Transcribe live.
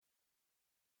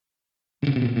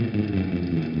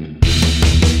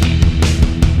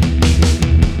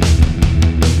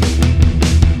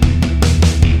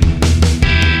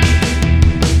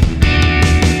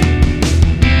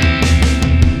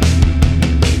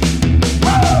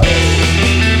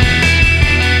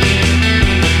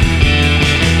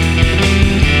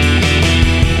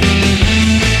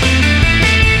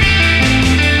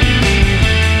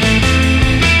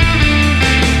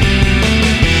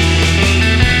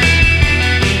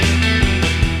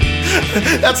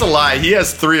That's a lie. He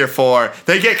has 3 or 4.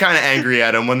 They get kind of angry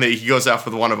at him when he goes off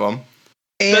with one of them.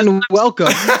 And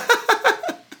welcome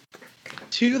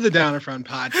to the Downerfront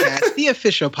Podcast, the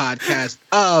official podcast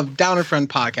of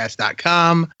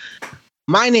DownerfrontPodcast.com.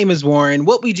 My name is Warren.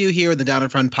 What we do here at the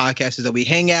Downerfront Podcast is that we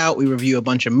hang out, we review a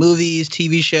bunch of movies,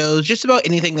 TV shows, just about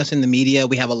anything that's in the media.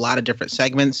 We have a lot of different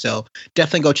segments, so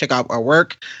definitely go check out our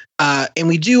work. And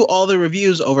we do all the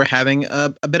reviews over having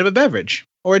a bit of a beverage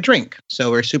or a drink. So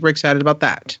we're super excited about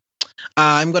that.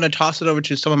 I'm going to toss it over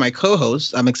to some of my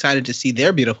co-hosts. I'm excited to see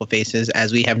their beautiful faces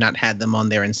as we have not had them on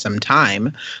there in some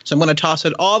time. So I'm going to toss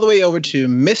it all the way over to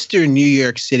Mr. New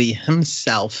York City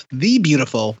himself, the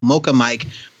beautiful Mocha Mike.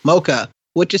 Mocha,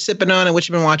 what you sipping on and what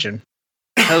you been watching?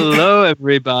 Hello,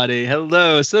 everybody.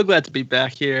 Hello. So glad to be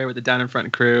back here with the Down in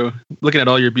Front crew, looking at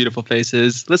all your beautiful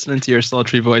faces, listening to your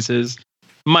sultry voices,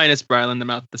 minus Brylan, the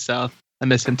mouth of the South. I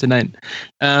miss him tonight.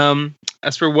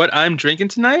 As for what I'm drinking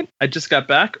tonight, I just got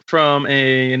back from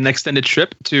an extended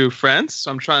trip to France,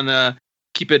 so I'm trying to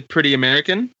keep it pretty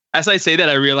American. As I say that,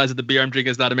 I realize that the beer I'm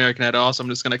drinking is not American at all, so I'm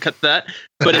just going to cut that.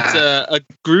 But it's a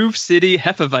Groove City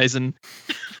Hefeweizen.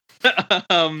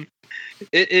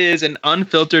 It is an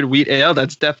unfiltered wheat ale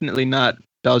that's definitely not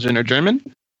Belgian or German,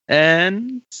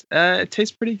 and it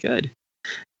tastes pretty good.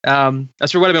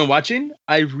 As for what I've been watching,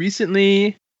 I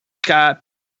recently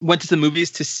went to the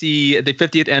movies to see the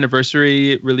 50th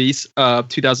anniversary release of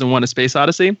 2001: A Space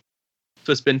Odyssey.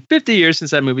 So it's been 50 years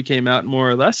since that movie came out, more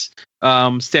or less.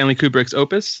 Stanley Kubrick's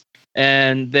opus.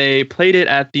 And they played it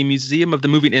at the Museum of the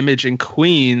Moving Image in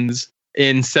Queens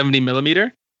in 70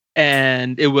 millimeter.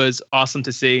 And it was awesome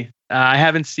to see. I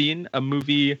haven't seen a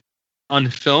movie on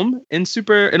film in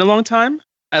a long time.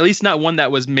 At least not one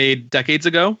that was made decades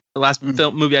ago. The last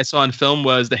movie I saw on film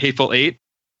was The Hateful Eight.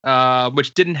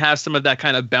 Which didn't have some of that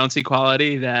kind of bouncy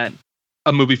quality that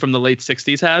a movie from the late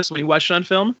 60s has when you watch it on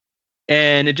film.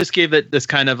 And it just gave it this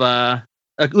kind of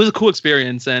it was a cool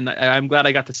experience, and I'm glad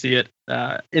I got to see it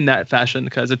in that fashion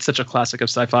because it's such a classic of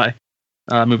sci-fi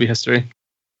movie history.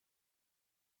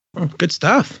 Good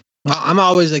stuff. Well, I'm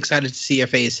always excited to see your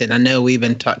face, and I know we've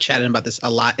been chatting about this a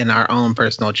lot in our own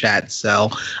personal chats, so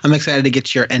I'm excited to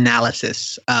get your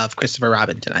analysis of Christopher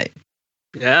Robin tonight.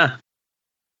 Yeah.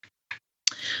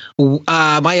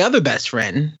 My other best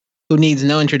friend, who needs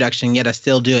no introduction, yet I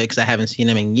still do it because I haven't seen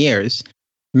him in years,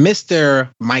 Mr.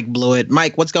 Mike Blewett.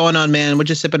 Mike, what's going on, man? What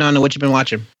you sipping on and what you been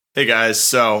watching? Hey, guys.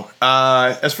 So,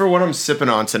 as for what I'm sipping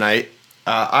on tonight,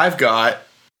 I've got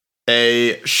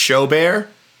a Showbear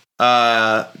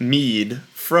mead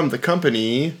from the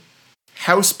company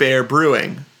House Bear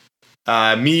Brewing.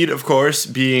 Mead, of course,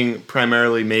 being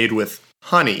primarily made with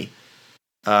honey.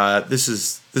 This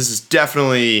is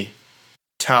definitely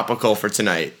topical for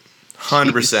tonight.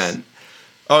 100%.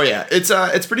 Oh yeah,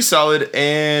 it's pretty solid,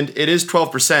 and it is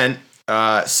 12%.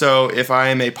 So if I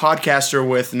am a podcaster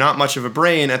with not much of a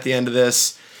brain at the end of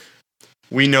this,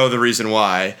 we know the reason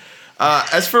why.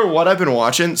 As for what I've been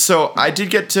watching, so I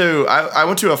did get to I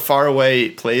went to a faraway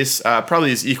place,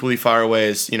 probably as equally far away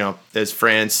as as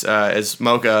France, as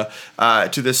Mocha,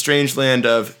 to the strange land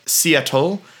of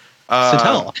Seattle.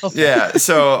 Seattle. Yeah,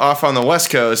 so off on the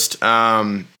West Coast.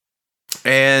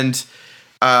 And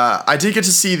I did get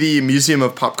to see the Museum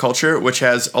of Pop Culture, which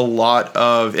has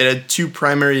it had 2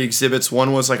 primary exhibits.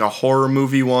 One was like a horror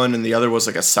movie one, and the other was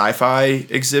like a sci-fi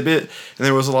exhibit. And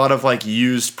there was a lot of like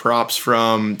used props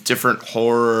from different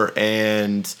horror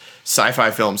and sci-fi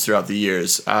films throughout the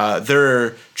years.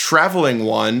 Their traveling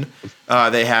one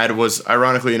they had was,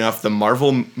 ironically enough, the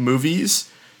Marvel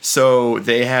movies. So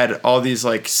they had all these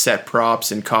like set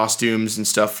props and costumes and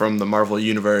stuff from the Marvel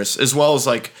universe, as well as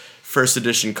like first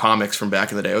edition comics from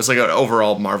back in the day. It was like an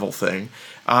overall Marvel thing.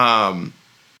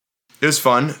 It was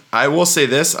fun. I will say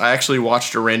this. I actually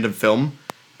watched a random film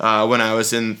when I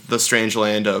was in the strange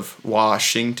land of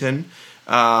Washington.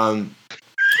 And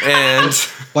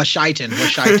Washington.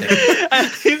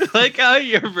 I like how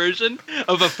your version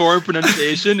of a foreign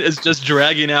pronunciation is just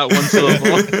dragging out one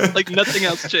syllable. Like nothing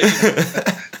else changed.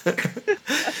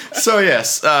 So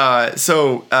yes, I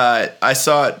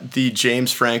saw the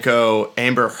James Franco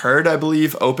Amber Heard, I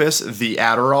believe, opus, The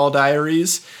Adderall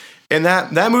Diaries, And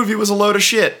that movie was a load of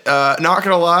shit. Not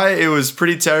gonna lie, it was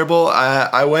pretty terrible.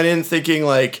 I went in thinking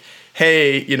like,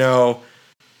 hey, you know,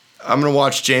 I'm gonna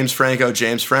watch James Franco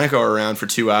around for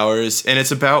 2 hours, and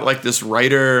it's about like this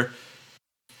writer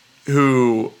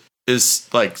who is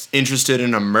like interested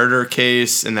in a murder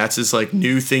case, and that's his like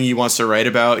new thing he wants to write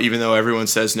about, even though everyone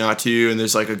says not to, and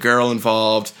there's like a girl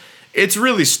involved. It's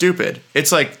really stupid.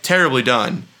 It's like terribly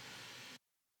done.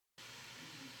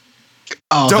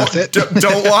 Oh, that's it?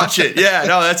 Don't watch it. Yeah,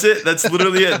 no, that's it. That's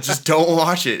literally it. Just don't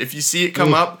watch it. If you see it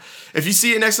come up, if you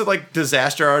see it next to like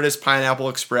Disaster Artist, Pineapple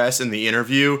Express, and The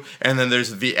Interview, and then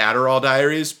there's The Adderall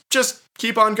Diaries, just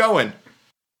keep on going.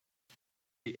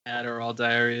 The Adderall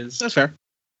Diaries. That's fair.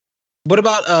 What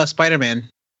about Spider-Man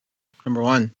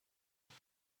 #1?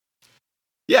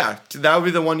 Yeah, that would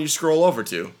be the one you scroll over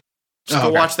to. Just go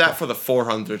okay. watch that for the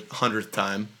 400th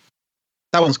time.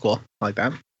 That one's cool. I like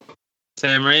that.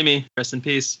 Sam Raimi, rest in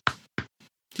peace. I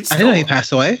didn't know he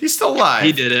passed away. He's still alive.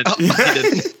 He did it. Oh. He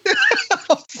did it.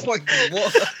 I was like,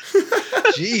 what?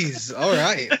 Jeez. All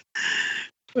right.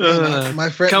 My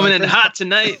friend coming in hot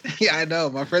tonight. Yeah, I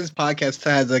know. My friend's podcast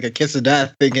has like a kiss of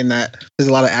death, thinking that there's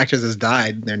a lot of actors that's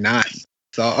died. They're not.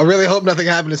 So I really hope nothing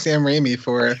happened to Sam Raimi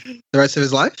for the rest of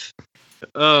his life.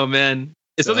 Oh man.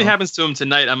 If something happens to him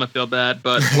tonight, I'm gonna feel bad.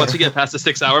 But once we get past the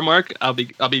 6 hour mark, I'll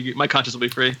be my conscience will be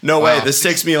free. No way. This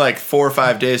takes me like 4 or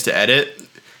 5 days to edit.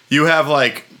 You have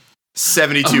like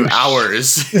 72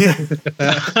 hours.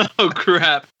 Oh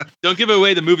crap! Don't give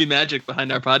away the movie magic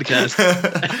behind our podcast.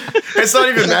 It's not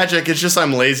even magic. It's just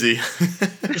I'm lazy.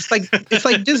 It's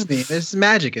like Disney. There's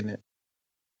magic in it.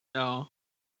 No.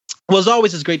 Well, as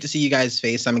always, it's great to see you guys'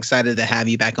 face. I'm excited to have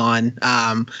you back on.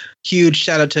 Huge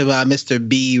shout out to Mr.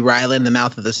 B. Ryland, the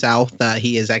Mouth of the South.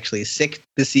 He is actually sick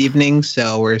this evening,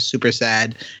 so we're super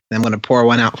sad. And I'm going to pour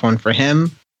one out for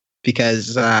him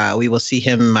because we will see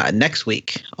him next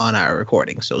week on our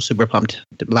recording. So super pumped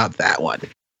about that one.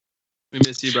 We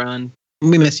miss you, Brian.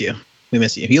 We miss you. We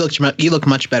miss you. You look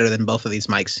much better than both of these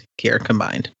mics here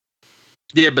combined.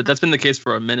 Yeah, but that's been the case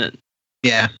for a minute.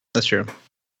 Yeah, that's true.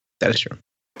 That is true.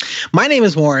 My name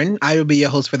is Warren. I will be your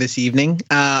host for this evening.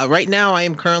 Right now, I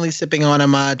am currently sipping on.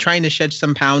 I'm trying to shed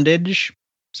some poundage,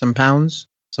 some pounds,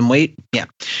 some weight. Yeah,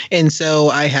 and so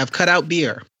I have cut out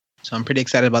beer. So I'm pretty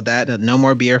excited about that. No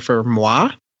more beer for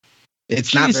moi.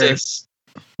 It's not very.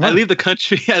 I leave the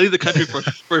country.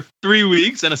 for 3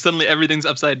 weeks, and suddenly everything's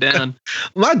upside down.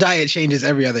 My diet changes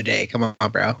every other day. Come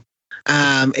on, bro.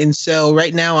 And so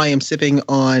right now I am sipping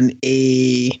on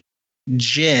a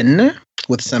gin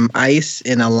with some ice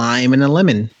and a lime and a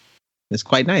lemon. It's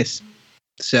quite nice.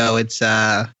 So it's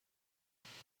I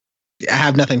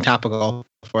have nothing topical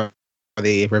for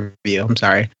the review. I'm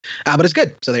sorry. But it's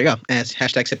good. So there you go. And it's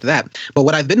hashtag sip to that. But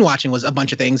what I've been watching was a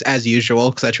bunch of things as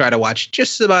usual, because I try to watch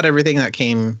just about everything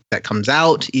that comes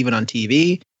out, even on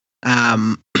TV.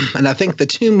 And I think the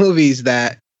two movies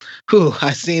that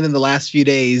I've seen in the last few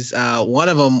days, one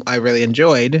of them I really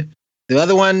enjoyed. The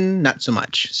other one, not so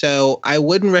much. So I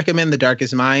wouldn't recommend The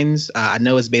Darkest Minds. I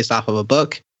know it's based off of a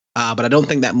book, but I don't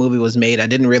think that movie was made. I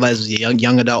didn't realize it was a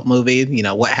young adult movie. You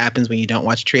know, what happens when you don't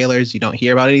watch trailers, you don't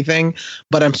hear about anything.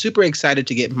 But I'm super excited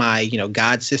to get my,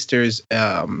 god sister's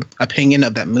opinion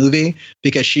of that movie,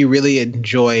 because she really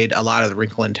enjoyed a lot of The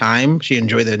Wrinkle in Time. She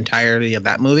enjoyed the entirety of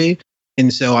that movie.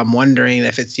 And so I'm wondering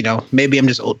if it's, maybe I'm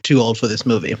just too old for this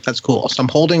movie. That's cool. So I'm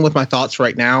holding with my thoughts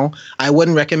right now. I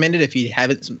wouldn't recommend it if you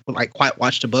haven't quite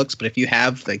watched the books, but if you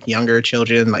have younger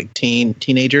children,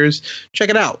 teenagers, check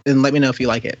it out and let me know if you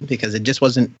like it, because it just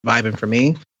wasn't vibing for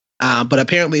me. But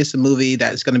apparently it's a movie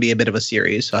that's going to be a bit of a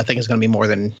series. So I think it's going to be more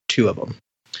than 2 of them.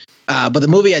 But the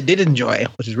movie I did enjoy,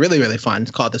 which is really, really fun,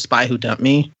 it's called The Spy Who Dumped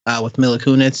Me, with Mila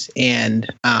Kunis and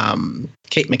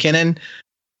Kate McKinnon.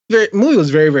 The movie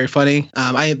was very, very funny.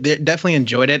 I definitely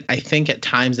enjoyed it. I think at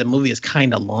times the movie is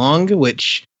kind of long,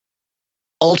 which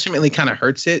ultimately kind of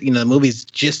hurts it. The movie's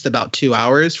just about 2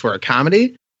 hours for a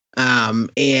comedy.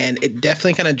 And it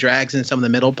definitely kind of drags in some of the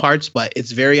middle parts, but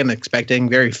it's very unexpected,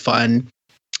 very fun.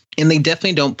 And they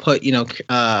definitely don't put, Kate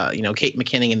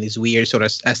McKinnon in these weird sort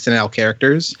of SNL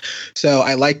characters. So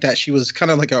I like that she was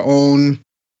kind of like her own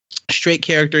straight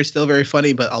character, still very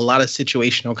funny, but a lot of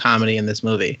situational comedy in this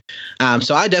movie.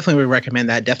 So I definitely would recommend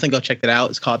that. Definitely go check that out.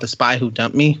 It's called The Spy Who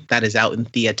Dumped Me. That is out in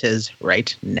theaters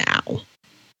right now.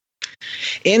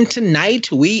 And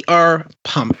tonight we are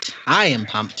pumped. I am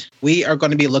pumped. We are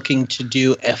going to be looking to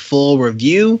do a full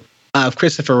review of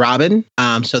Christopher Robin.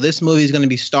 So this movie is going to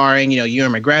be starring,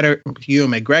 Ewan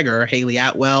McGregor, Haley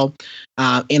Atwell,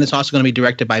 and it's also going to be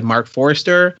directed by Mark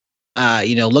Forrester.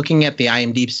 Looking at the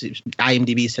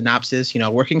IMDb synopsis,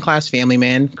 working class family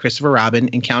man Christopher Robin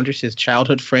encounters his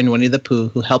childhood friend Winnie the Pooh,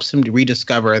 who helps him to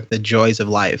rediscover the joys of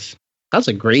life. That was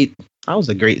a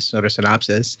great sort of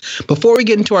synopsis. Before we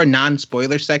get into our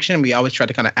non-spoiler section, we always try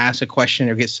to kind of ask a question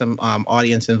or get some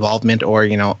audience involvement or,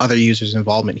 other users'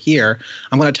 involvement here.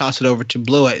 I'm going to toss it over to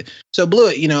Blewett. So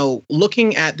Blewett,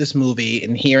 looking at this movie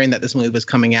and hearing that this movie was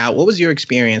coming out, what was your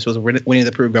experience with Winnie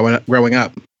the Pooh growing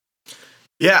up?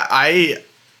 Yeah, it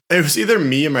was either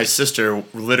me and my sister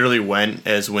literally went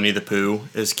as Winnie the Pooh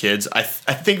as kids. I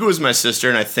think it was my sister,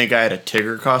 and I think I had a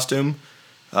Tigger costume.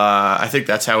 I think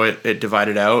that's how it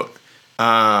divided out.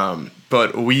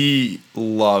 But we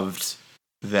loved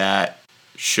that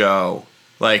show.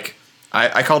 Like,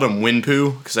 I called him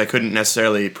Winpoo because I couldn't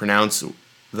necessarily pronounce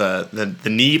the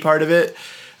knee part of it.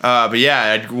 But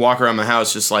yeah, I'd walk around my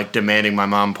house just like demanding my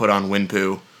mom put on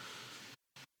Winpoo.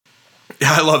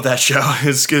 Yeah, I love that show.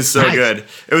 It's so Nice. good.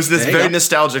 It was There you very go.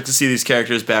 nostalgic to see these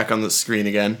characters back on the screen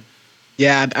again.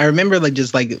 Yeah, I remember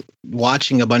just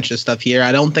watching a bunch of stuff here.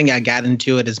 I don't think I got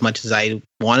into it as much as I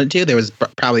wanted to. There was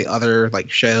probably other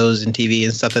shows and TV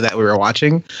and stuff that we were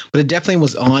watching, but it definitely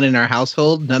was on in our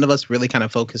household. None of us really kind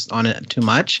of focused on it too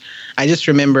much. I just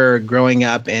remember growing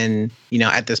up and,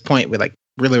 at this point we're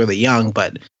really, really young,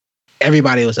 but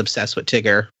everybody was obsessed with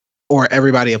Tigger. Or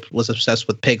everybody was obsessed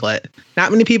with Piglet.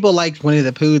 Not many people liked Winnie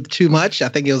the Pooh too much. I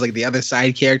think it was the other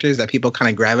side characters that people kind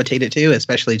of gravitated to,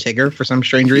 especially Tigger for some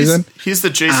strange reason. He's the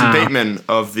Jason Bateman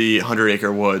of the 100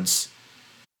 Acre Woods.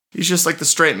 He's just like the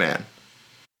straight man.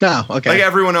 No, okay. Like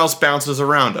everyone else bounces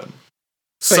around him.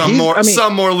 But Some he's-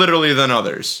 some more literally than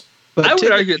others. But I would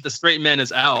Tigger- argue that the straight man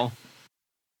is Al.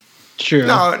 True.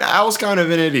 No, Al's kind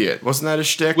of an idiot. Wasn't that a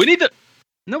shtick? Winnie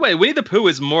the Pooh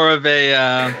is more of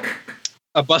a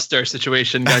Buster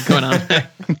situation going on.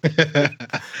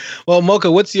 Well,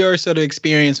 Mocha, what's your sort of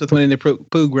experience with Winnie the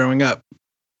Pooh growing up?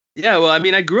 Yeah, well, I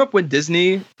mean, I grew up with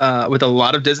Disney, with a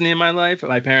lot of Disney in my life.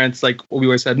 My parents, we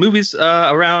always had movies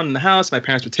around in the house. My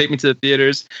parents would take me to the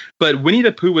theaters. But Winnie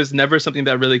the Pooh was never something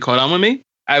that really caught on with me.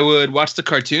 I would watch the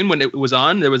cartoon when it was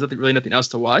on. There was nothing else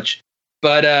to watch.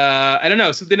 But I don't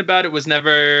know, something about it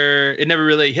never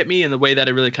really hit me in the way that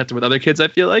it really connected with other kids, I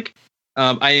feel like.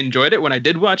 I enjoyed it when I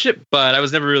did watch it, but I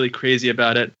was never really crazy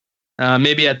about it.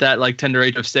 Maybe at that tender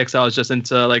age of 6, I was just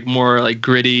into more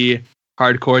gritty,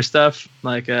 hardcore stuff,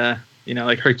 like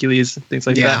Hercules, things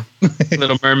like that.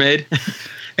 Little Mermaid.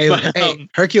 Hey,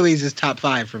 Hercules is top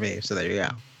 5 for me, so there you go.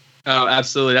 Oh,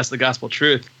 absolutely, that's the gospel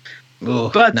truth.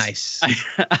 Oh, But nice.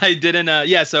 I didn't.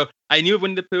 So I knew of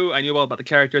Winnie the Pooh. I knew all about the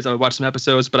characters. I would watch some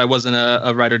episodes, but I wasn't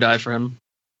a ride or die for him.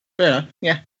 Fair enough.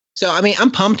 Yeah. So, I mean, I'm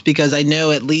pumped because I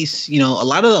know at least, a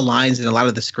lot of the lines and a lot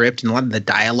of the script and a lot of the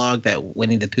dialogue that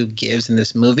Winnie the Pooh gives in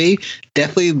this movie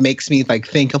definitely makes me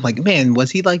think, I'm man,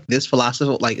 was he this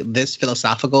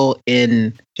philosophical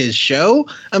in his show?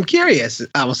 I'm curious.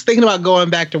 I was thinking about going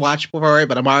back to watch for it,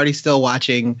 but I'm already still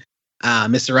watching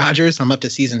Mr. Rogers. I'm up to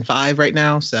season 5 right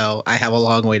now, so I have a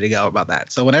long way to go about that.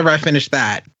 So whenever I finish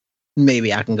that,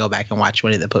 maybe I can go back and watch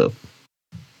Winnie the Pooh.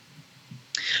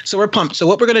 So we're pumped. So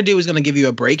what we're going to do is going to give you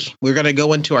a break. We're going to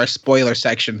go into our spoiler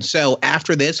section. So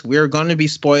after this, we're going to be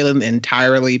spoiling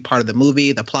entirely part of the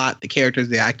movie, the plot, the characters,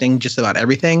 the acting, just about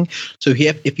everything. So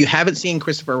if you haven't seen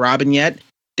Christopher Robin yet,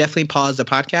 definitely pause the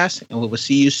podcast and we will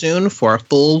see you soon for a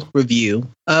full review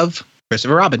of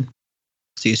Christopher Robin.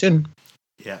 See you soon.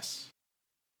 Yes.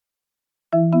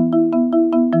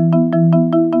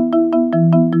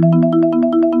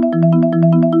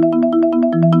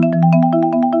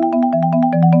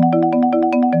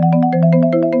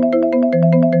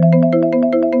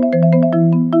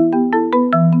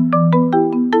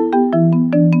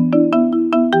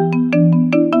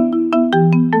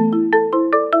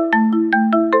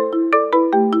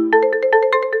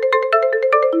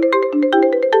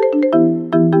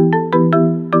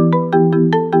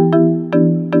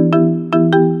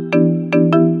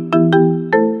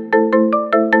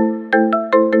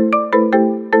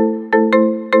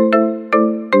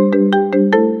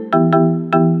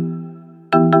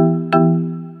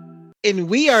 And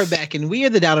we are back, and we are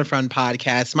the Down in Front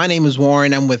podcast. My name is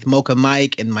Warren. I'm with Mocha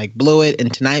Mike and Mike Blewett,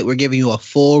 and tonight we're giving you a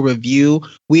full review.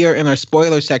 We are in our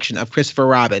spoiler section of Christopher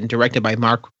Robin, directed by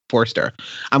Mark Forster.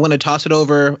 I'm going to toss it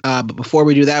over, but before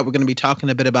we do that, we're going to be talking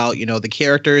a bit about, the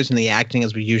characters and the acting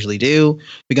as we usually do.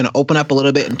 We're going to open up a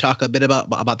little bit and talk a bit about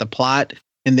the plot,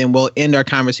 and then we'll end our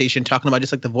conversation talking about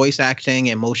just the voice acting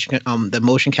and the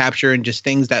motion capture and just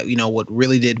things that, what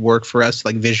really did work for us,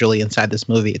 visually inside this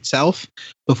movie itself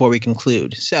before we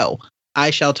conclude. So I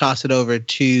shall toss it over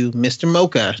to Mr.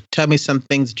 Mocha. Tell me some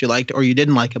things that you liked or you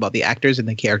didn't like about the actors and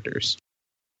the characters.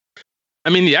 I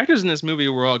mean, the actors in this movie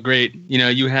were all great. You know,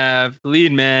 you have the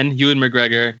lead man, Ewan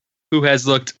McGregor, who has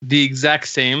looked the exact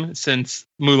same since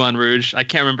Moulin Rouge. I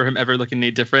can't remember him ever looking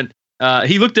any different.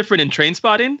 He looked different in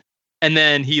Trainspotting, and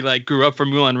then he like grew up for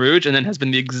Moulin Rouge, and then has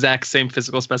been the exact same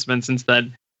physical specimen since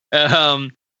then.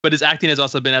 But his acting has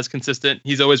also been as consistent.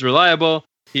 He's always reliable.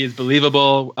 He is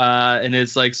believable, and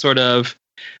is like sort of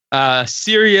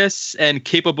serious and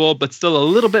capable, but still a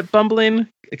little bit bumbling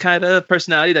kind of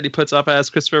personality that he puts up as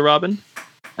Christopher Robin.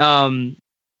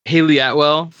 Haley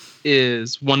Atwell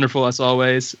is wonderful as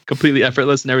always, completely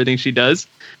effortless in everything she does,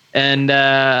 and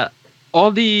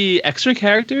all the extra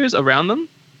characters around them,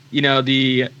 you know,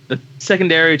 the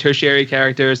secondary, tertiary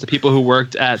characters, the people who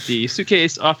worked at the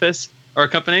suitcase office or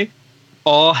company,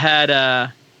 all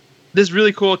had this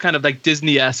really cool kind of like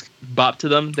Disney-esque bop to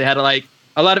them. They had like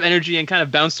a lot of energy and kind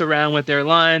of bounced around with their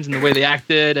lines and the way they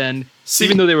acted, and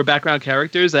even though they were background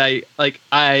characters, I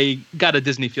got a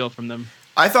Disney feel from them.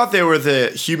 I thought they were the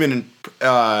human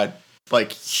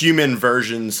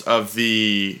versions of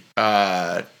the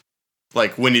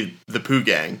like Winnie the Pooh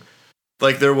gang.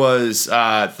 Like there was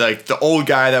like the old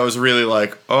guy that was really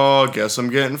like, oh, guess I'm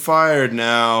getting fired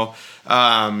now.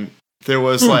 There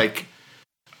was like,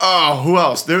 oh, who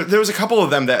else? There was a couple of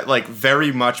them that like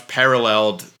very much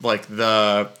paralleled like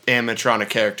the animatronic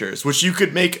characters, which you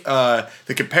could make the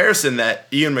comparison that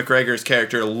Ewan McGregor's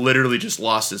character literally just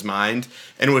lost his mind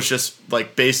and was just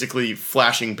like basically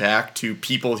flashing back to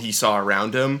people he saw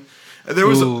around him. There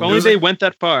was only they went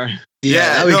that far.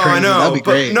 Yeah, that'd be crazy. I know. That'd be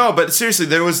great. But seriously,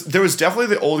 there was definitely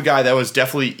the old guy that was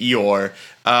definitely Eeyore,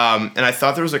 and I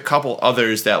thought there was a couple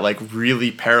others that like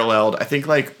really paralleled. I think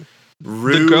like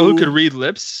Rue, the girl who could read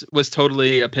lips was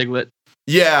totally a piglet.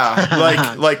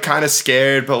 Yeah, like kind of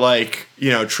scared, but like,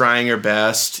 you know, trying her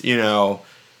best. You know,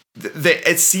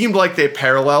 it seemed like they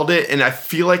paralleled it, and I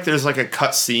feel like there's like a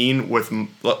cut scene with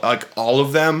like all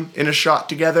of them in a shot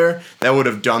together that would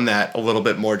have done that a little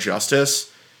bit more justice.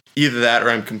 Either that or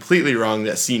I'm completely wrong.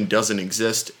 That scene doesn't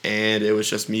exist, and it was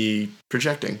just me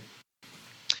projecting.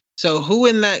 So who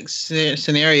in that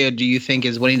scenario do you think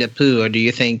is Winnie the Pooh, or do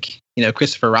you think, you know,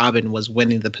 Christopher Robin was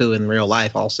Winnie the Pooh in real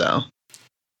life also?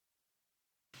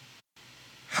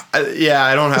 Yeah,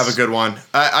 I don't have a good one.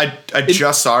 I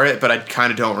just saw it, but I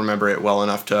kind of don't remember it well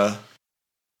enough to...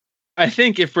 I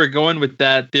think if we're going with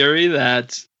that theory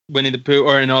that Winnie the Pooh,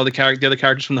 or in all the other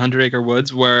characters from the 100 Acre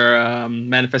Woods were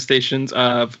manifestations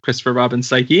of Christopher Robin's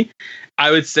psyche,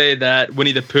 I would say that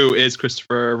Winnie the Pooh is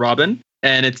Christopher Robin,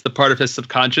 and it's the part of his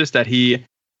subconscious that he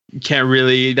can't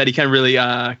really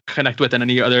connect with in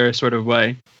any other sort of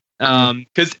way.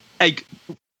 Because like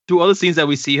through all the scenes that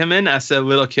we see him in as a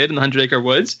little kid in the 100 Acre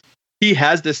Woods, he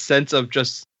has this sense of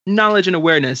just knowledge and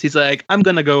awareness. He's like, I'm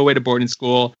gonna go away to boarding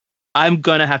school. I'm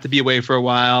gonna have to be away for a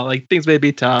while. Like things may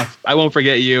be tough. I won't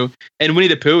forget you. And Winnie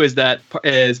the Pooh is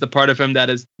the part of him that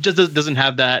is just doesn't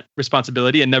have that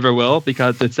responsibility and never will,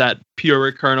 because it's that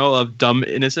pure kernel of dumb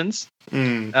innocence.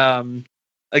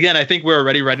 Again, I think we're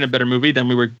already writing a better movie than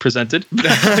we were presented,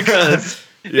 because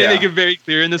they make it very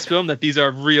clear in this film that these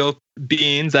are real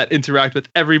beings that interact with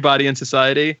everybody in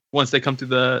society once they come to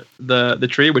the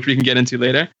tree, which we can get into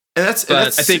later. And I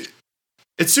think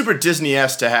it's super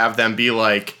Disney-esque to have them be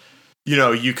like, you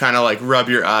know, you kind of like rub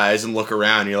your eyes and look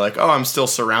around. And you're like, oh, I'm still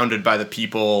surrounded by the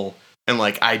people and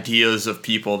like ideas of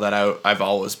people that I've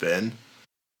always been.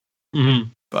 Mm-hmm.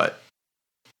 But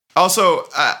also,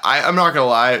 I'm not gonna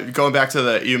lie. Going back to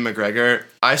the Ewan McGregor,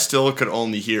 I still could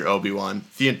only hear Obi-Wan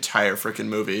the entire freaking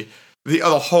movie,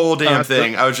 the whole damn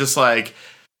thing. I was just like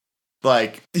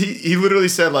he literally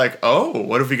said like, oh,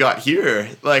 what have we got here?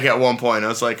 Like at one point, I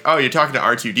was like, oh, you're talking to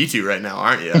R2-D2 right now,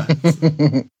 aren't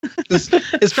you?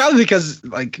 It's probably because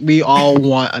like we all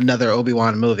want another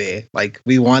Obi-Wan movie. Like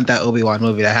we want that Obi-Wan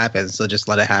movie to happen, so just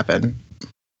let it happen.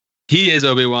 He is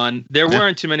Obi-Wan. There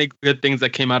weren't too many good things that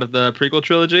came out of the prequel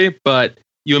trilogy, but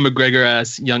Ewan McGregor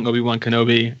as young Obi-Wan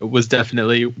Kenobi was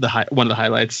definitely one of the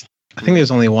highlights. I think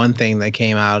there's only one thing that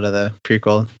came out of the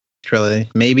prequel trilogy.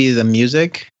 Maybe the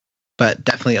music, but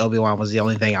definitely Obi-Wan was the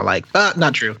only thing I liked.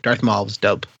 Not true. Darth Maul was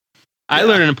dope. I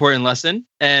learned an important lesson,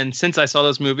 and since I saw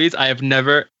those movies, I have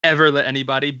never, ever let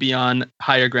anybody be on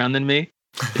higher ground than me.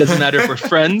 It doesn't matter if we're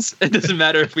friends. It doesn't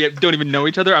matter if we don't even know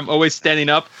each other. I'm always standing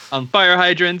up on fire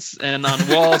hydrants and on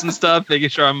walls and stuff, making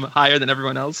sure I'm higher than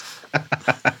everyone else.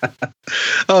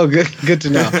 Oh, good to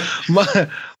know.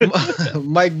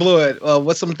 Mike Blewett,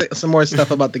 what's some more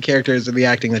stuff about the characters and the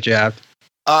acting that you have?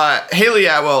 Haley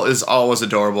Atwell is always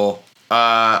adorable.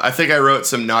 I think I wrote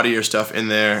some naughtier stuff in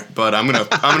there, but I'm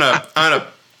gonna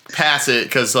pass it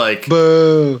because like,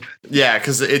 boo. Yeah,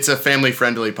 because it's a family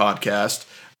friendly podcast.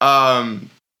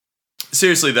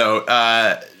 seriously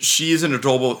though, she is an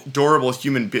adorable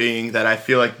human being that I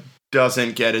feel like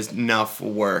doesn't get enough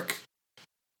work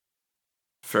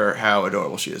for how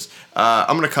adorable she is.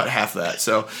 I'm gonna cut half of that.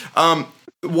 So,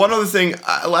 one other thing,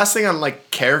 last thing on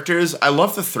like characters, I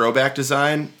love the throwback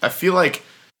design. I feel like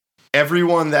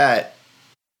everyone that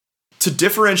to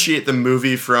differentiate the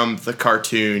movie from the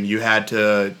cartoon, you had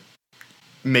to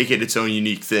make it its own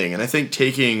unique thing, and I think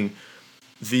taking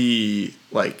the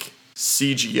like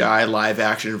CGI live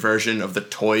action version of the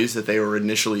toys that they were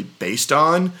initially based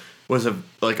on was a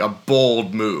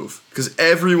bold move, because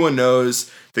everyone knows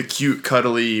the cute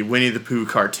cuddly Winnie the Pooh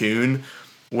cartoon,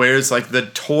 whereas like the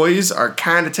toys are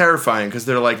kind of terrifying because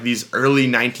they're like these early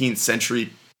 19th century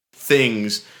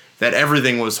things that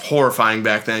everything was horrifying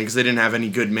back then because they didn't have any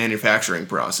good manufacturing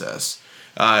process.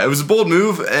 It was a bold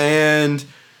move, and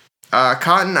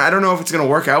Cotton, I don't know if it's going to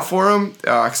work out for him,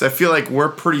 because I feel like we're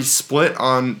pretty split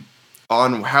on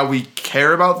how we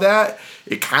care about that.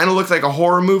 It kind of looked like a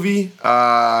horror movie.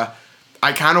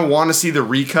 I kind of want to see the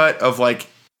recut of like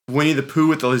Winnie the Pooh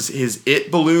with his it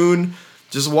balloon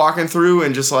just walking through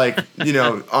and just like,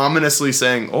 ominously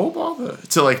saying, "Oh, bother,"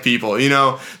 to like people,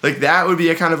 like that would be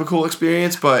a kind of a cool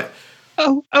experience. But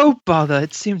oh bother,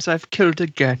 it seems I've killed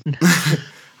again.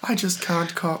 I just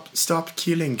can't stop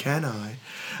killing, can I?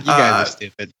 You guys are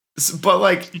stupid. But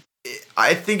like,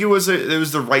 I think it was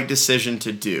the right decision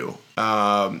to do.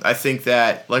 I think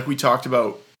that, like we talked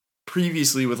about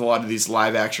previously with a lot of these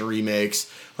live action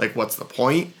remakes, like what's the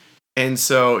point? And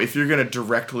so if you're gonna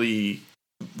directly,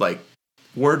 like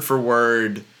word for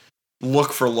word,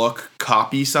 look for look,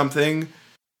 copy something,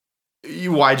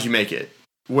 why'd you make it?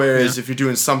 Whereas if you're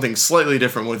doing something slightly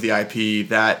different with the IP,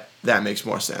 that makes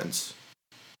more sense.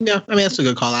 Yeah, I mean that's a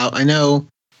good call out. I know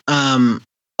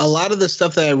a lot of the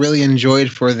stuff that I really enjoyed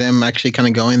for them actually kind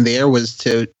of going there was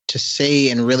to say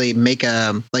and really make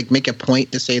a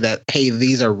point to say that, hey,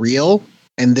 these are real,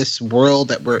 and this world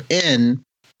that we're in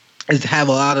is to have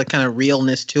a lot of kind of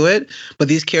realness to it. But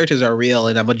these characters are real,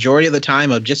 and a majority of the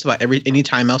time of just about any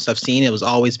time else I've seen, it was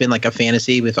always been like a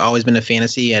fantasy. We've always been a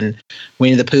fantasy, and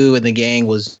Winnie the Pooh and the gang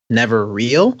was never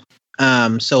real.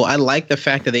 So I like the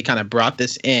fact that they kind of brought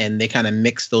this in. They kind of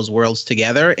mixed those worlds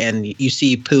together, and you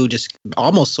see Pooh just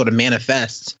almost sort of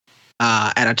manifests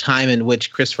at a time in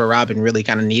which Christopher Robin really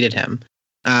kind of needed him.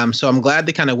 So I'm glad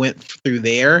they kind of went through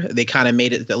there. They kind of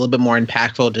made it a little bit more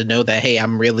impactful to know that, hey,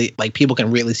 I'm really like people can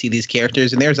really see these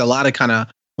characters. And there's a lot of kind of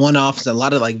one-offs, a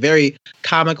lot of like very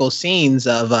comical scenes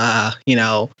of,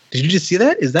 did you just see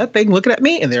that? Is that thing looking at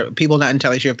me? And there are people not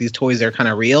entirely sure if these toys are kind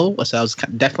of real. So I was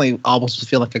definitely almost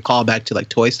feel like a callback to like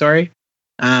Toy Story.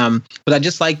 But I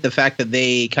just like the fact that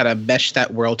they kind of meshed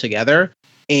that world together.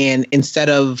 And instead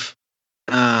of,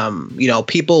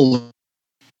 people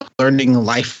learning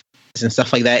life and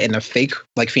stuff like that in a fake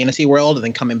like fantasy world and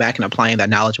then coming back and applying that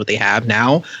knowledge what they have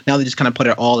now they just kind of put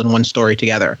it all in one story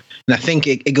together. And I think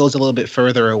it goes a little bit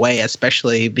further away,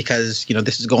 especially because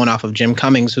this is going off of Jim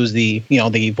Cummings, who's the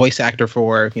the voice actor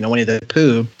for Winnie the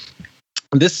Pooh.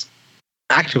 This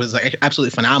actor was like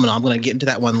absolutely phenomenal. I'm going to get into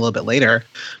that one a little bit later,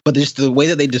 but just the way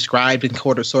that they described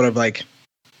and sort of like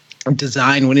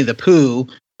designed Winnie the Pooh,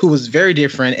 who was very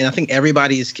different. And I think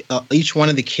each one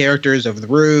of the characters of the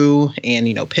Roo and,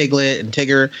 Piglet and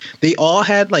Tigger, they all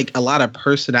had like a lot of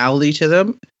personality to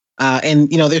them. And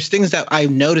there's things that I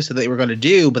noticed that they were going to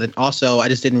do, but then also I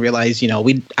just didn't realize,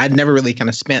 I'd never really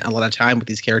kind of spent a lot of time with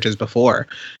these characters before.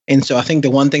 And so I think the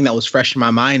one thing that was fresh in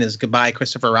my mind is Goodbye,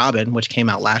 Christopher Robin, which came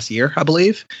out last year, I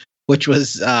believe, which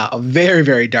was a very,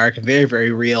 very dark, very,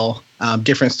 very real,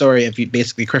 different story of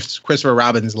basically Christopher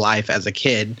Robin's life as a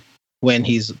kid when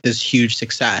he's this huge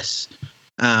success.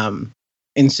 And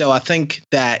so I think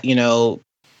that,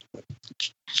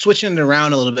 switching it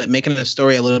around a little bit, making the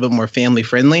story a little bit more family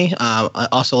friendly,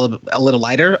 also a little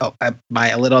lighter, by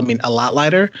a little, I mean a lot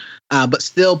lighter, but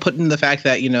still putting the fact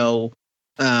that,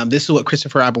 this is what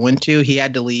Christopher Robin went to. He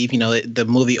had to leave. The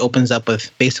movie opens up with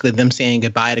basically them saying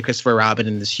goodbye to Christopher Robin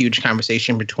and this huge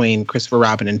conversation between Christopher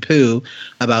Robin and Pooh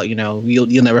about,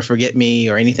 you'll never forget me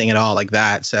or anything at all like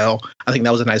that. So I think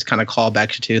that was a nice kind of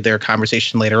callback to their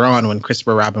conversation later on when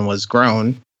Christopher Robin was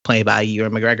grown, played by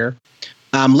Ewan McGregor.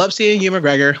 Love seeing Ewan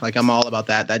McGregor. Like I'm all about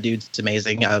that. That dude's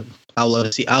amazing. I'll love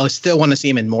to see. I still want to see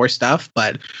him in more stuff.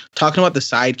 But talking about the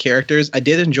side characters, I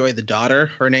did enjoy the daughter.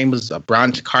 Her name was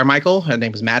Bronte Carmichael. Her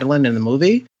name was Madeline in the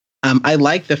movie. I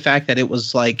like the fact that it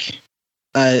was like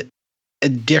a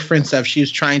difference of she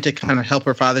was trying to kind of help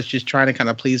her father. She's trying to kind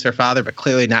of please her father, but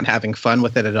clearly not having fun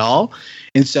with it at all.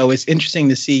 And so it's interesting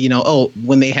to see,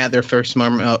 when they had their first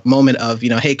moment of,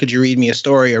 hey, could you read me a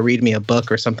story or read me a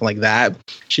book or something like that?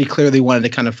 She clearly wanted to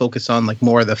kind of focus on like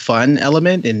more of the fun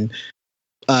element and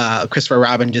Christopher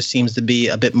Robin just seems to be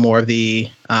a bit more of the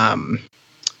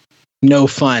no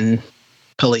fun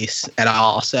police at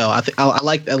all. So I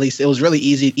liked, at least it was really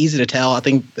easy to tell. I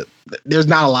think there's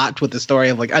not a lot with the story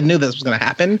of like, I knew this was going to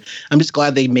happen. I'm just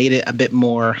glad they made it a bit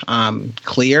more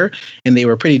clear, and they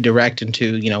were pretty direct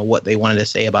into, you know, what they wanted to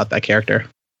say about that character.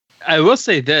 I will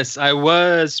say this. I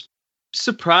was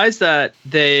surprised that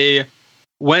they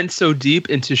went so deep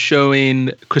into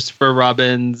showing Christopher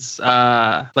Robin's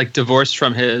like divorce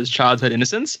from his childhood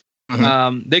innocence.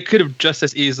 Mhm. They could have just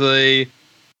as easily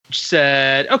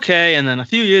said, okay, and then a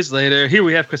few years later, here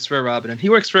we have Christopher Robin, and he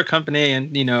works for a company,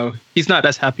 and, you know, he's not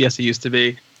as happy as he used to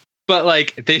be. But,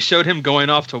 like, they showed him going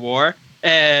off to war,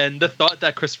 and the thought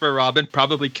that Christopher Robin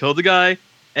probably killed a guy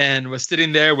and was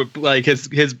sitting there with, like, his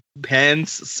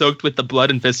hands soaked with the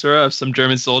blood and viscera of some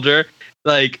German soldier,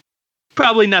 like,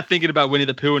 probably not thinking about Winnie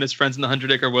the Pooh and his friends in the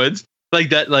 100-Acre Woods. Like,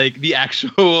 that, like, the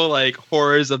actual, like,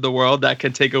 horrors of the world that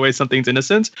can take away something's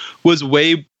innocence was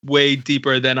way, way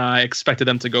deeper than I expected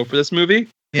them to go for this movie.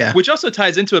 Yeah. Which also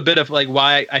ties into a bit of, like,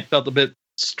 why I felt a bit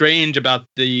strange about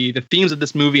the themes of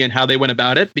this movie and how they went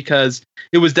about it, because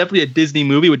it was definitely a Disney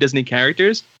movie with Disney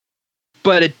characters.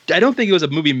 But I don't think it was a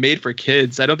movie made for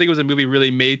kids. I don't think it was a movie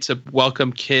really made to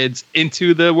welcome kids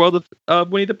into the world of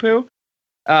Winnie the Pooh.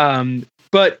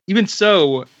 But even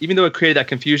so, even though it created that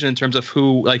confusion in terms of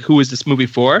who is this movie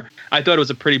for, I thought it was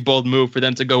a pretty bold move for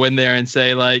them to go in there and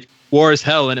say, like, war is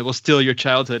hell and it will steal your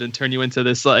childhood and turn you into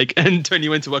this, like, and turn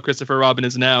you into what Christopher Robin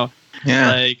is now. Yeah.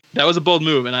 Like, that was a bold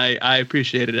move, and I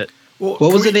appreciated it. Well,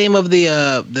 What was the name of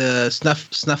the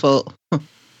snuffle? The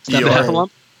Eeyore. Heffalump?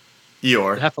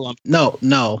 Eeyore. Heffalump.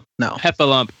 No.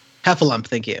 Heffalump. Heffalump.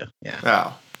 Thank you. Yeah.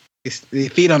 Oh. They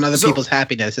feed on other So- people's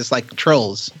happiness. It's like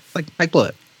trolls. Like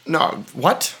blood. No,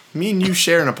 what? Me and you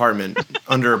share an apartment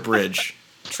under a bridge.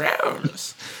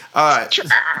 Trolls.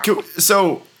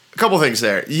 So, a couple things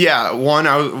there. Yeah, one,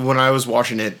 when I was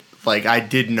watching it, like, I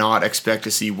did not expect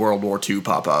to see World War II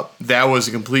pop up. That was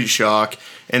a complete shock,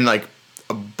 and, like,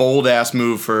 a bold-ass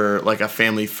move for, like, a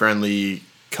family-friendly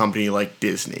company like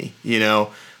Disney, you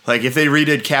know? Like, if they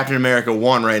redid Captain America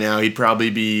 1 right now, he'd probably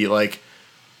be, like,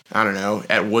 I don't know,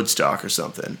 at Woodstock or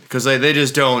something. Because they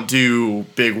just don't do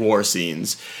big war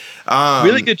scenes.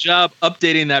 Really good job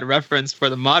updating that reference for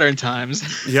the modern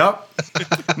times. Yep.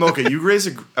 Mocha, you raise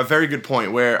a very good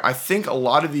point where I think a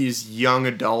lot of these young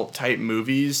adult type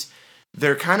movies,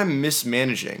 they're kind of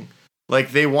mismanaging.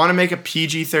 Like, they want to make a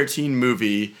PG-13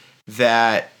 movie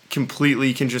that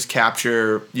completely can just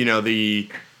capture, you know, the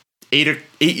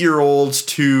 8-year-olds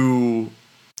to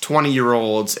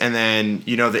 20-year-olds, and then,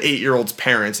 you know, the 8-year-olds'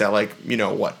 parents at, like, you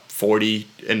know, what, 40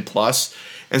 and plus.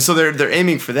 And so they're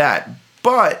aiming for that.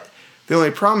 But the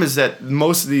only problem is that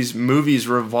most of these movies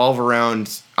revolve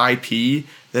around IP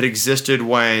that existed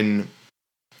when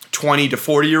 20 to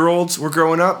 40-year-olds were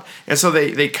growing up. And so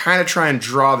they kind of try and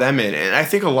draw them in. And I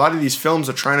think a lot of these films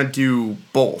are trying to do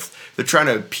both. They're trying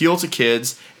to appeal to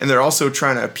kids, and they're also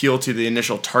trying to appeal to the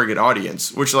initial target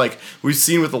audience, which, like, we've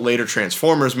seen with the later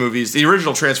Transformers movies. The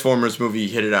original Transformers movie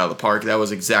hit it out of the park. That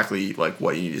was exactly, like,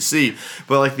 what you need to see.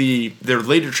 But, like, their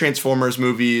later Transformers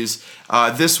movies,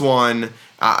 this one,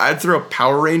 I'd throw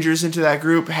Power Rangers into that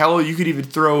group. Hell, you could even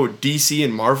throw DC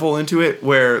and Marvel into it,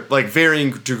 where, like,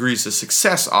 varying degrees of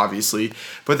success, obviously,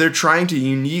 but they're trying to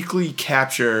uniquely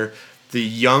capture the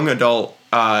young adult,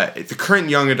 the current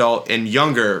young adult and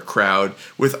younger crowd,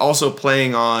 with also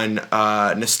playing on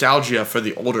nostalgia for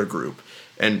the older group.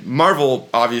 And Marvel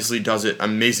obviously does it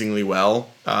amazingly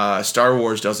well. Star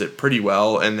Wars does it pretty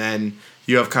well, and then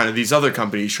you have kind of these other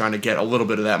companies trying to get a little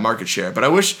bit of that market share. But I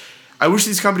wish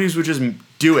these companies would just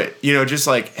do it. You know, just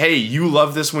like, hey, you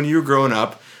loved this when you were growing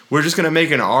up. We're just gonna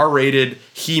make an R-rated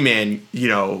He-Man, you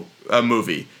know, a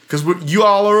movie. Because you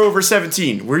all are over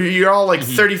 17. You're all like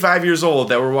 35 years old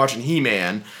that we're watching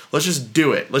He-Man. Let's just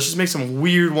do it. Let's just make some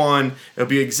weird one. It'll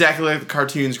be exactly like the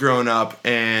cartoons growing up,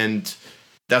 and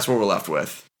that's what we're left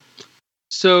with.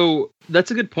 So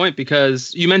that's a good point,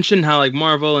 because you mentioned how, like,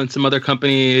 Marvel and some other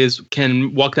companies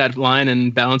can walk that line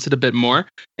and balance it a bit more.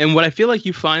 And what I feel like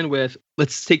you find with,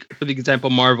 let's take for the example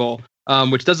Marvel,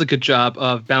 which does a good job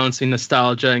of balancing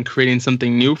nostalgia and creating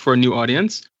something new for a new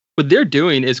audience. What they're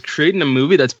doing is creating a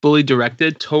movie that's fully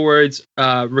directed towards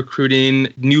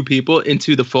recruiting new people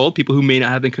into the fold, people who may not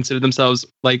have been considered themselves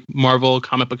like Marvel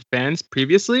comic book fans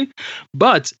previously,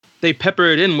 but they pepper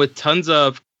it in with tons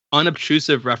of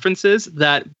unobtrusive references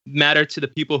that matter to the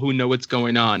people who know what's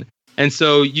going on. And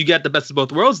so you get the best of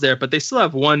both worlds there, but they still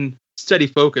have one steady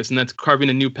focus, and that's carving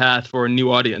a new path for a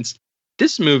new audience.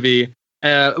 This movie,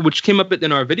 which came up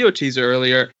in our video teaser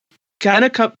earlier, kind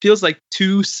of feels like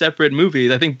two separate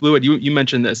movies. I think Bluewood, you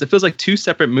mentioned this. It feels like two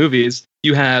separate movies.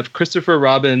 You have Christopher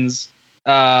Robin's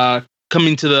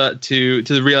coming to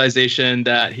the realization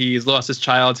that he's lost his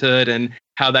childhood and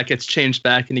how that gets changed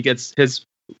back, and he gets his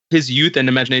youth and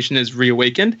imagination is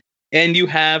reawakened. And you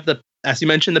have as you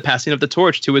mentioned, the passing of the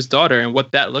torch to his daughter and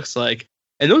what that looks like.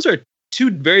 And those are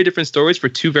two very different stories for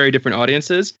two very different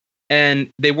audiences, and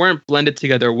they weren't blended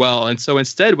together well. And so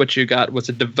instead, what you got was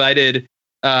a divided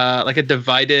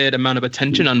amount of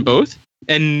attention on both,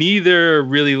 and neither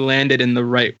really landed in the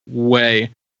right way.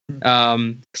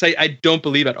 Because I don't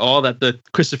believe at all that the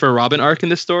Christopher Robin arc in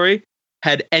this story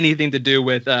had anything to do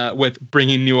with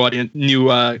bringing new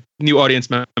audience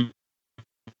members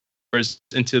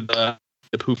into the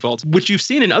Pooh fold, which you've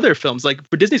seen in other films, like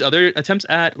for Disney's other attempts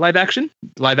at live action,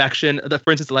 for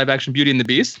instance, the live action Beauty and the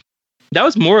Beast. That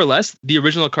was more or less the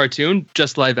original cartoon,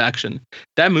 just live action.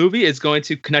 That movie is going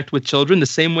to connect with children the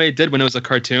same way it did when it was a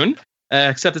cartoon,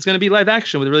 except it's going to be live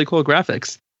action with really cool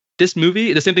graphics. This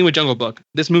movie, the same thing with Jungle Book.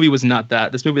 This movie was not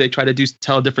that. This movie, they tried to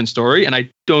tell a different story, and I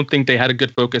don't think they had a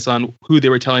good focus on who they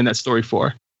were telling that story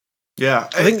for. Yeah,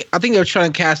 I think they were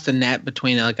trying to cast a net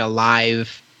between like a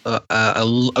live,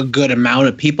 a good amount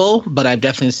of people, but I've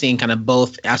definitely seen kind of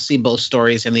both. I've seen both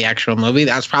stories in the actual movie.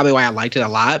 That's probably why I liked it a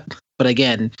lot. But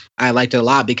again, I liked it a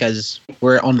lot because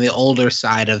we're on the older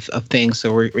side of things,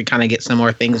 so we kind of get some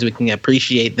more things we can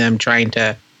appreciate them trying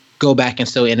to go back and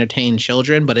still entertain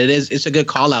children. But it's a good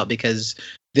call out because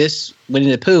this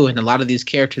Winnie the Pooh and a lot of these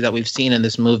characters that we've seen in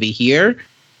this movie here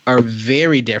are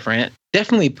very different.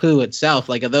 Definitely Pooh itself,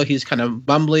 like although he's kind of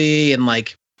bumbly and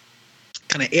like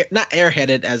kind of not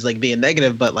airheaded as like being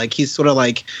negative, but like he's sort of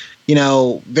like, you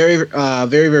know, very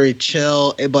very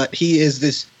chill. But he is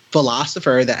this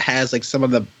philosopher that has like some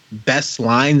of the best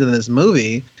lines in this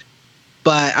movie.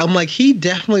 But I'm like, he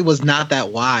definitely was not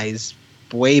that wise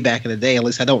way back in the day. At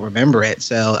least I don't remember it.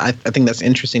 So I think that's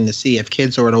interesting to see if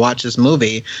kids were to watch this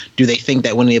movie, do they think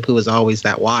that Winnie the Pooh was always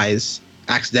that wise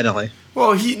accidentally?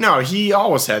 Well, he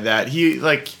always had that.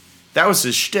 That was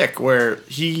his shtick, where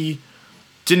he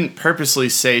didn't purposely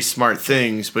say smart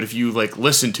things, but if you like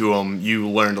listened to him, you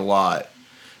learned a lot.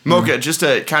 Mocha, just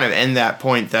to kind of end that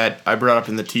point that I brought up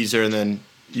in the teaser and then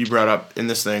you brought up in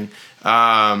this thing,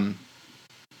 I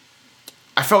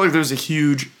felt like there was a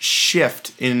huge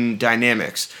shift in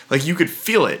dynamics. Like, you could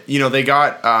feel it. You know, they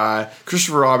got,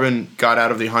 Christopher Robin got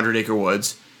out of the 100 Acre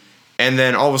Woods, and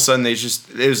then all of a sudden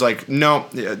it was like, no,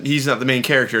 he's not the main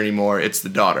character anymore, it's the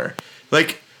daughter.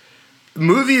 Like,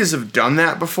 movies have done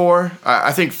that before.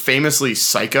 I think famously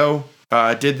Psycho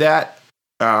did that.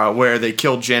 Where they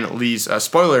killed Janet Leigh's,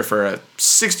 spoiler for a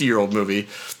 60-year-old movie,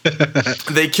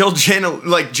 they killed Janet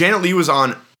Leigh was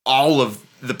on all of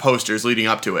the posters leading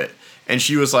up to it. And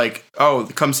she was like, oh,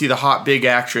 come see the hot big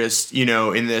actress, you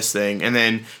know, in this thing. And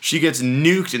then she gets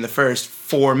nuked in the first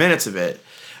 4 minutes of it.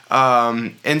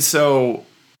 And so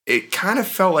it kind of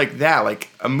felt like that. Like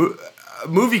a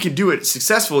movie could do it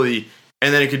successfully,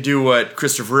 and then it could do what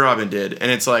Christopher Robin did. And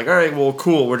it's like, all right, well,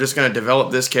 cool. We're just going to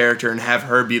develop this character and have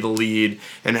her be the lead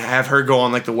and have her go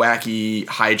on like the wacky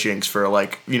hijinks for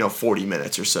like, 40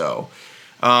 minutes or so.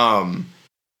 And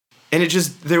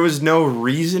there was no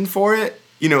reason for it,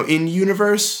 in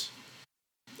universe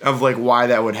of like why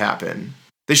that would happen.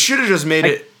 They should have just made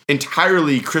it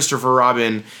entirely Christopher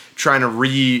Robin trying to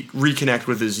reconnect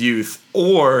with his youth.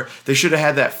 Or they should have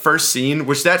had that first scene,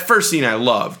 which that first scene I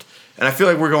loved. And I feel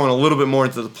like we're going a little bit more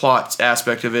into the plot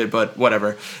aspect of it, but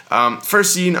whatever.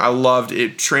 First scene, I loved.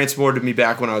 It transported me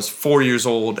back when I was 4 years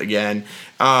old again.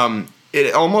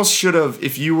 It almost should have,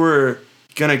 if you were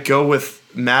going to go with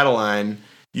Madeline,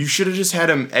 you should have just had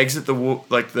him exit the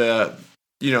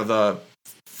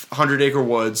 100 Acre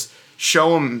Woods,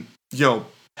 show him,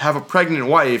 have a pregnant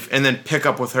wife, and then pick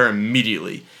up with her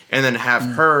immediately. And then have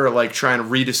her, like, trying to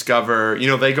rediscover...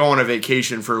 they go on a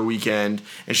vacation for a weekend,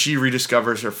 and she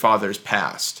rediscovers her father's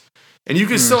past. And you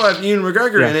could still have Ian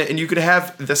McGregor in it, and you could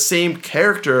have the same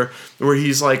character where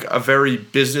he's, like, a very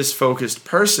business-focused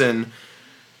person,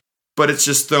 but it's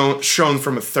just shown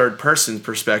from a third-person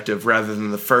perspective rather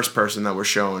than the first person that was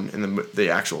shown in the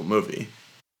actual movie.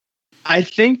 I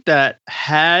think that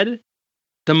had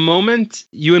the moment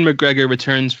Ewan McGregor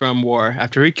returns from war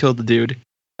after he killed the dude...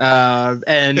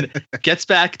 and gets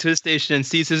back to the station and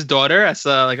sees his daughter as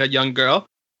a young girl.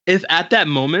 If at that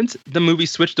moment the movie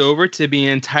switched over to be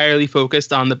entirely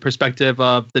focused on the perspective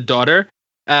of the daughter,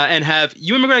 and have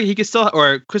Ewan McGregor,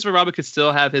 or Christopher Robin could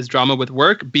still have his drama with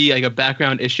work be like a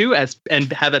background issue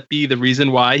and have it be the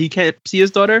reason why he can't see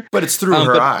his daughter. But it's through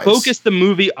her eyes. Focus the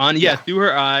movie on through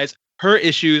her eyes, her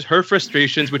issues, her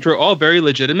frustrations, which were all very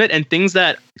legitimate and things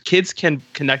that kids can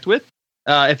connect with.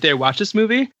 if they watch this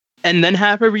movie, and then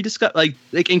have her rediscover, like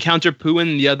encounter Pooh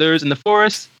and the others in the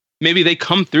forest. Maybe they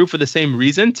come through for the same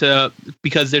reason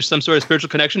because there's some sort of spiritual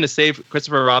connection to save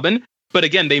Christopher Robin. But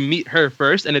again, they meet her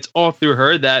first, and it's all through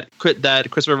her that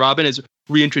Christopher Robin is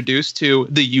reintroduced to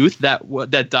the youth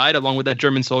that died, along with that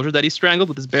German soldier that he strangled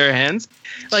with his bare hands.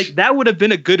 Like, that would have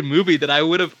been a good movie that I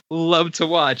would have loved to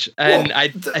watch, and I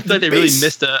feel like they really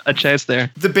missed a chance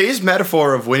there. The base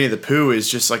metaphor of Winnie the Pooh is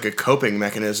just like a coping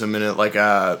mechanism, and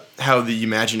how the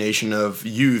imagination of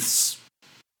youths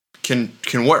can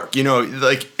work. You know,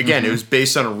 like, again, it was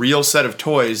based on a real set of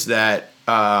toys that.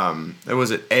 There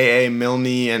was it A.A.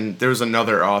 Milne, and there was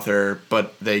another author,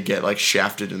 but they get like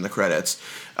shafted in the credits.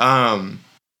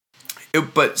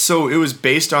 It was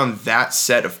based on that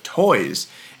set of toys,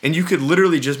 and you could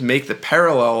literally just make the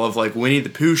parallel of like Winnie the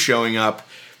Pooh showing up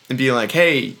and being like,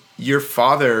 "Hey, your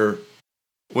father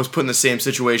was put in the same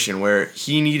situation where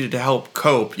he needed to help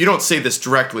cope." You don't say this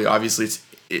directly, obviously.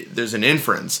 There's an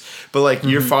inference, but like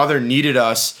your father needed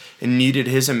us and needed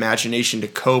his imagination to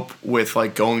cope with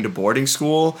like going to boarding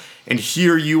school, and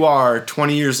here you are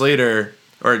 20 years later,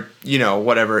 or you know,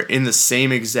 whatever, in the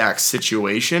same exact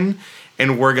situation,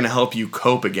 and we're gonna help you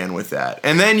cope again with that.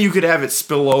 And then you could have it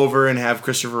spill over and have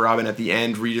Christopher Robin at the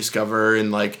end rediscover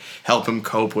and like help him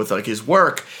cope with like his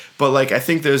work. But like, I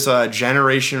think there's a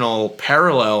generational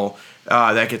parallel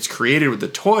that gets created with the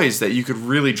toys that you could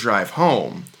really drive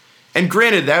home. And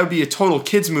granted, that would be a total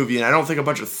kids movie, and I don't think a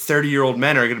bunch of 30-year-old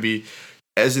men are going to be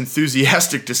as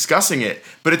enthusiastic discussing it.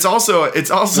 But it's also one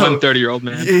 30-year-old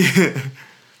man. Yeah.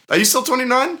 Are you still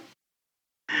 29?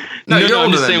 No,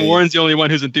 I'm just saying Warren's the only one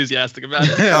who's enthusiastic about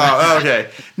it. Oh, okay.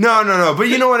 No. But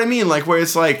you know what I mean? Like, where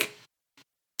it's like,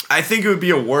 I think it would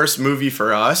be a worse movie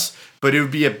for us, but it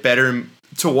would be a better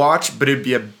to watch, but it would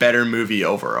be a better movie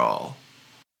overall.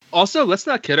 Also, let's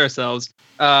not kid ourselves.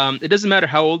 It doesn't matter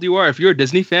how old you are. If you're a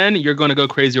Disney fan, you're going to go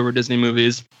crazy over Disney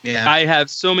movies. Yeah. I have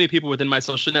so many people within my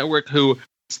social network who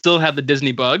still have the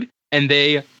Disney bug, and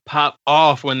they pop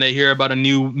off when they hear about a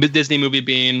new Disney movie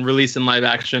being released in live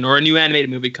action or a new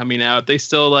animated movie coming out. They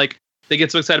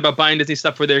get so excited about buying Disney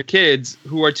stuff for their kids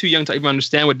who are too young to even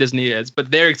understand what Disney is,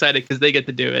 but they're excited because they get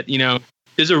to do it. You know,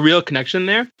 there's a real connection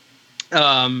there.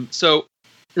 So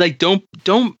like, don't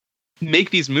make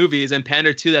these movies and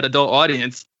pander to that adult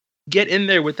audience. Get in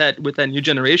there with that new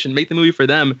generation. Make the movie for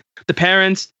them. The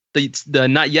parents, the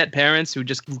not yet parents who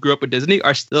just grew up with Disney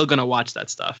are still gonna watch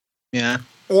that stuff. Yeah.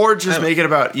 Or just make it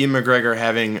about Ian McGregor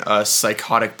having a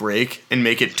psychotic break and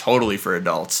make it totally for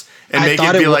adults. And make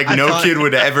it be like no kid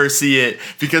would ever see it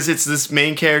because it's this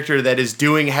main character that is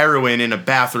doing heroin in a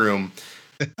bathroom.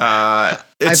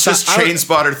 It's just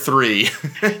Chainspotter 3.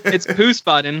 It's Pooh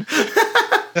Spotting.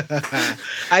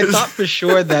 I thought for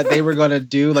sure that they were going to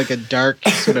do like a dark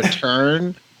sort of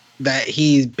turn, that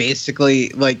he basically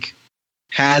like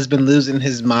has been losing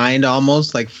his mind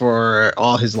almost like for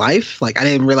all his life. Like, I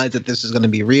didn't realize that this was going to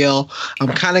be real. I'm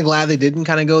kind of glad they didn't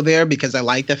kind of go there because I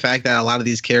like the fact that a lot of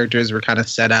these characters were kind of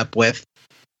set up with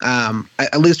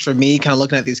at least for me, kind of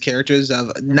looking at these characters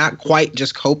of not quite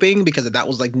just coping, because that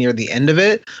was like near the end of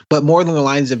it, but more along the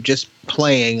lines of just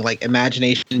playing, like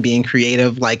imagination, being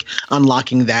creative, like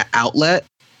unlocking that outlet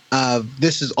of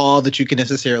this is all that you can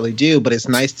necessarily do. But it's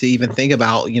nice to even think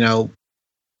about, you know,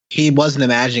 he wasn't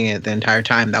imagining it the entire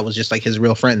time. That was just like his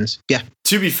real friends. Yeah.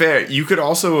 To be fair, you could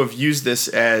also have used this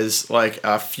as like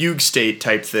a fugue state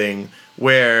type thing,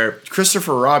 where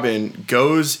Christopher Robin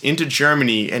goes into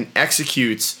Germany and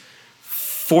executes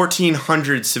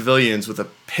 1,400 civilians with a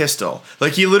pistol.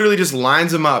 Like, he literally just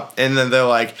lines them up, and then they're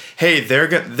like, hey,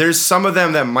 there's some of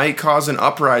them that might cause an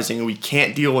uprising, and we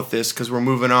can't deal with this because we're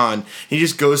moving on. And he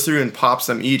just goes through and pops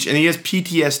them each, and he has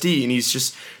PTSD, and he's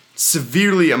just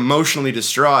severely emotionally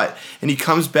distraught. And he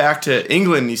comes back to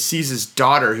England, and he sees his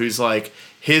daughter, who's like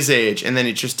his age, and then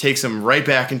it just takes him right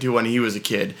back into when he was a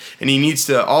kid, and he needs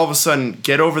to all of a sudden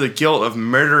get over the guilt of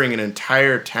murdering an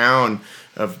entire town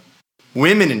of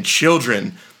women and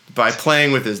children by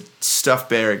playing with his stuffed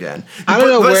bear again. I don't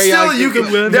know where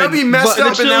y'all that'd be messed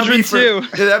up, and that'd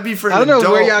be for I don't know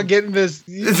where y'all getting this.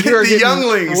 The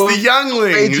younglings.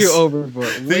 Way too overboard.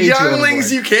 The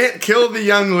younglings, you can't kill the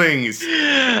younglings.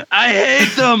 I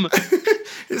hate them.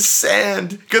 It's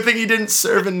sand. Good thing he didn't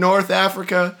serve in North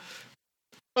Africa.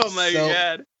 Oh my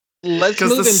god. Let's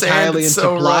move entirely into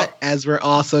plot, as we're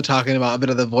also talking about a bit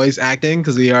of the voice acting,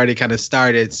 because we already kind of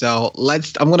started. So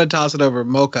I'm going to toss it over.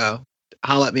 Mocha,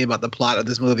 holla at me about the plot of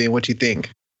this movie and what you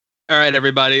think. All right,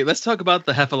 everybody. Let's talk about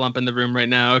the heffalump in the room right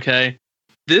now, okay?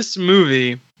 This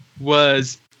movie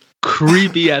was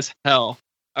creepy as hell,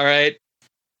 all right?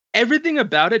 Everything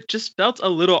about it just felt a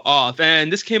little off.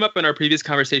 And this came up in our previous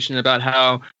conversation about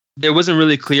how there wasn't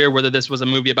really clear whether this was a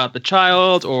movie about the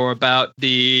child or about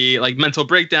the like mental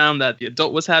breakdown that the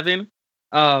adult was having.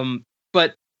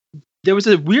 But there was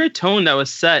a weird tone that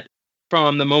was set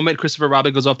from the moment Christopher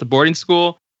Robin goes off to boarding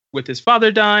school, with his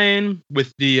father dying,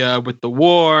 with the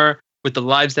war, with the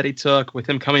lives that he took, with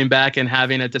him coming back and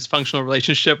having a dysfunctional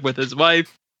relationship with his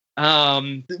wife,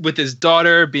 with his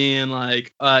daughter being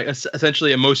like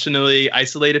essentially emotionally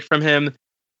isolated from him.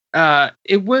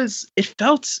 It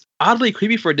felt oddly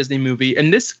creepy for a Disney movie,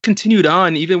 and this continued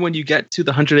on even when you get to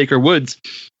the 100 Acre Woods.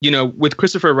 You know, with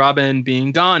Christopher Robin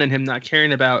being gone and him not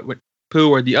caring about what Pooh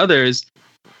or the others,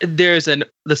 the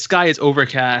sky is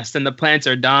overcast and the plants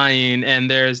are dying,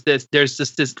 and there's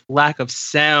just this lack of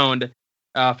sound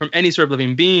from any sort of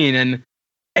living being, and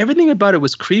everything about it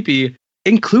was creepy,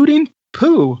 including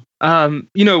Pooh.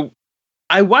 You know,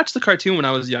 I watched the cartoon when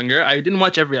I was younger. I didn't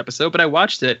watch every episode, but I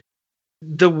watched it.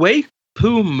 The way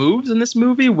Pooh moves in this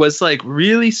movie was like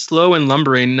really slow and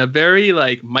lumbering in a very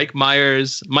like Michael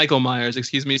Myers,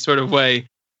 sort of way.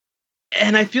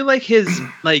 And I feel like his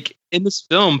like in this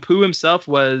film, Pooh himself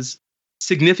was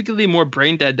significantly more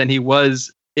brain dead than he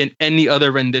was in any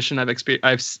other rendition I've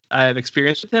experienced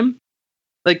with him.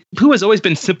 Like Pooh has always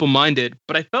been simple-minded,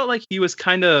 but I felt like he was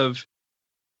kind of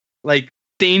like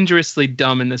dangerously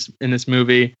dumb in this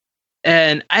movie.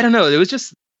 And I don't know,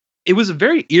 it was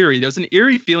very eerie. There was an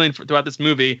eerie feeling throughout this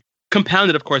movie,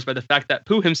 compounded, of course, by the fact that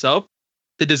Pooh himself,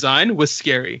 the design was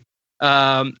scary.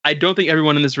 I don't think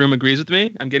everyone in this room agrees with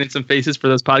me. I'm getting some faces for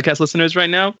those podcast listeners right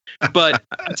now, but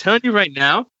I'm telling you right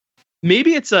now,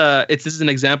 maybe this is an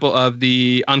example of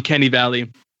the Uncanny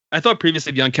Valley. I thought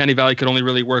previously the Uncanny Valley could only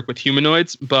really work with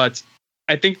humanoids, but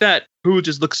I think that Pooh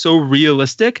just looks so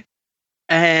realistic,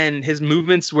 and his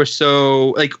movements were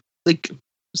so like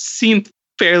seemed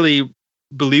fairly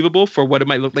believable for what it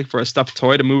might look like for a stuffed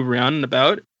toy to move around and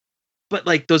about. But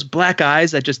like those black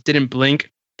eyes that just didn't blink,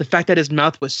 the fact that his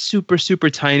mouth was super, super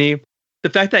tiny, the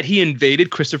fact that he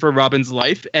invaded Christopher Robin's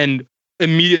life and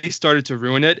immediately started to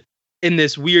ruin it in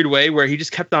this weird way where he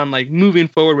just kept on like moving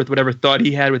forward with whatever thought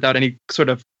he had without any sort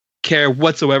of care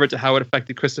whatsoever to how it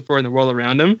affected Christopher and the world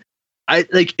around him.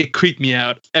 It creeped me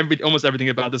out. Almost everything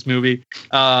about this movie.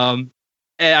 And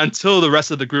until the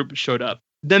rest of the group showed up.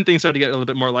 Then things started to get a little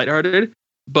bit more lighthearted.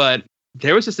 But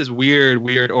there was just this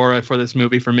weird aura for this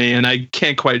movie for me, and I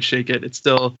can't quite shake it. It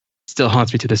still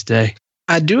haunts me to this day.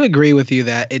 I do agree with you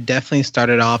that it definitely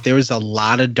started off. There was a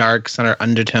lot of dark sort of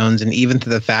undertones, and even to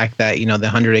the fact that, you know, the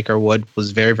 100 Acre Wood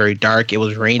was very, very dark. It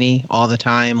was rainy all the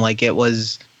time. Like it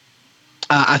was,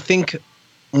 I think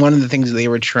one of the things they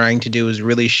were trying to do is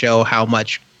really show how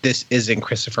much this isn't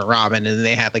Christopher Robin, and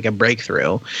they had like a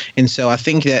breakthrough. And so I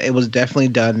think that it was definitely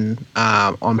done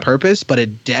on purpose, but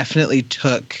it definitely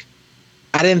took,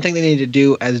 I didn't think they needed to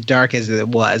do as dark as it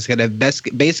was. Gonna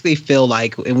basically feel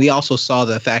like, and we also saw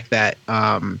the fact that,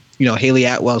 you know, Haley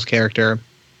Atwell's character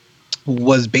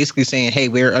was basically saying, hey,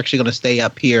 we're actually going to stay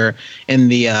up here in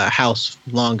the house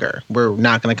longer. We're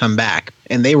not going to come back.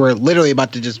 And they were literally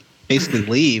about to just basically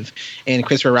leave, and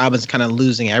Christopher Robin's kind of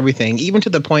losing everything, even to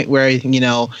the point where, you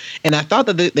know, and I thought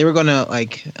that they were going to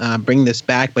like bring this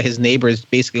back, but his neighbors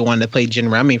basically wanted to play Gin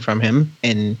Rummy from him,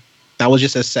 and that was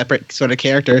just a separate sort of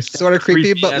character, sort of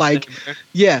creepy, but like,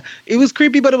 yeah, it was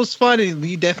creepy, but it was fun. And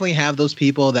you definitely have those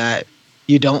people that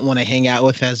you don't want to hang out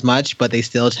with as much, but they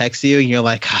still text you, and you're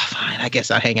like, oh, fine, I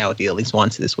guess I'll hang out with you at least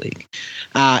once this week.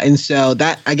 And so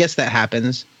that, I guess that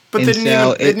happens. But they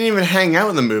didn't even hang out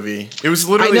in the movie. It was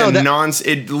literally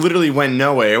it literally went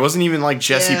nowhere. It wasn't even like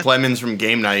Jesse Plemons from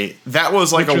Game Night. That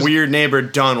was like a weird neighbor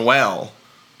done well.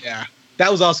 Yeah. That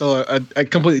was also a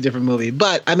completely different movie.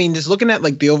 But I mean, just looking at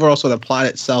like the overall sort of plot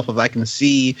itself, I can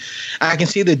see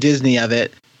the Disney of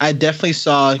it. I definitely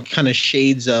saw kind of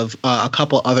shades of a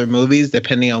couple other movies,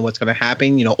 depending on what's going to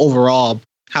happen. You know, overall,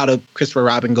 how did Christopher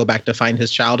Robin go back to find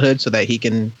his childhood so that he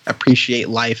can appreciate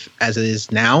life as it is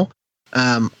now?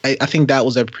 I think that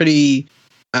was a pretty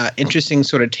interesting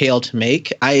sort of tale to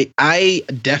make. I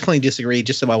definitely disagree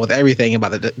just about with everything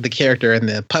about the character and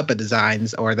the puppet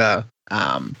designs or the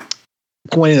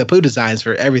Winnie the Pooh designs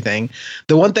for everything.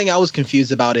 The one thing I was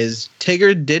confused about is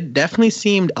Tigger definitely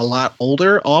seemed a lot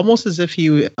older, almost as if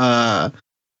he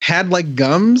had like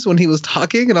gums when he was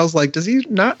talking, and I was like, does he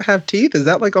not have teeth? Is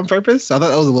that like on purpose? So I thought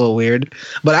that was a little weird,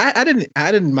 but I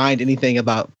didn't mind anything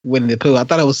about Winnie the Pooh. I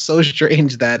thought it was so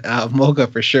strange that Mocha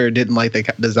for sure didn't like the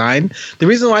design. The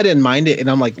reason why I didn't mind it, and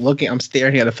I'm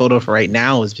staring at a photo for right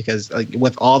now, is because like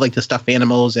with all like the stuffed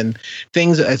animals and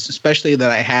things, especially that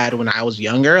I had when I was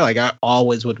younger, like I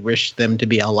always would wish them to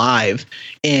be alive.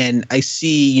 And I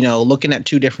see, you know, looking at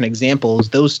two different examples,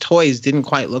 those toys didn't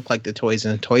quite look like the toys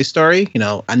in Toy Story. You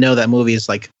know, I know that movie is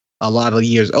like a lot of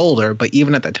years older. But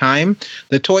even at the time,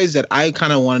 the toys that I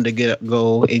kind of wanted to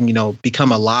go and,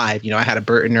 become alive, I had a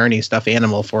Bert and Ernie stuffed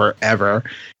animal forever.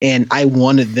 And I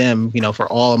wanted them, for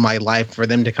all of my life, for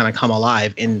them to kind of come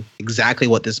alive, and exactly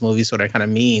what this movie sort of kind of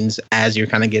means as you're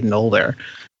kind of getting older.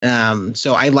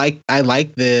 So I like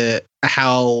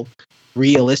how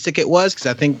realistic it was, because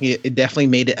I think it definitely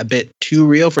made it a bit too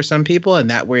real for some people, and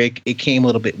that where it came a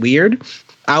little bit weird.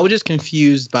 I was just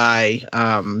confused by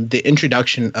the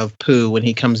introduction of Pooh when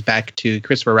he comes back to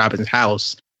Christopher Robin's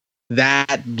house.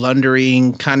 That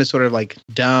blundering, kind of sort of like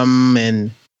dumb, and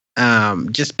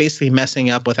just basically messing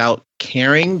up without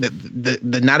caring,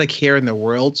 the not a care in the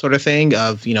world sort of thing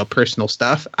of personal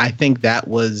stuff. I think that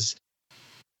was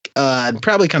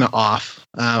probably kind of off.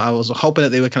 I was hoping that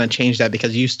they would kind of change that,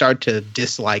 because you start to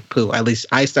dislike Pooh. At least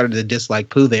I started to dislike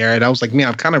Pooh there, and I was like, man,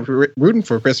 I'm kind of rooting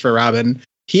for Christopher Robin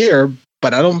here,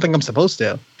 but I don't think I'm supposed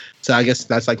to. So I guess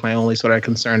that's like my only sort of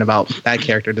concern about that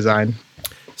character design.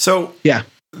 So yeah,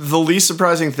 the least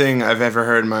surprising thing I've ever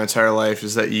heard in my entire life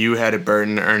is that you had a Bert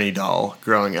and Ernie doll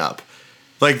growing up.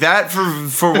 Like that,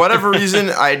 for whatever reason,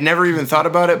 I'd never even thought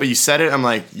about it, but you said it, I'm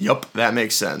like, yup, that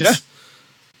makes sense. Yeah.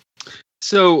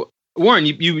 So, Warren,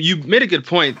 you made a good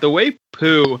point. The way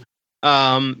Pooh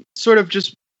sort of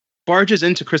just barges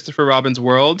into Christopher Robin's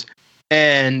world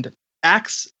and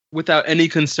acts without any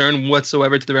concern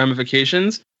whatsoever to the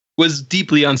ramifications was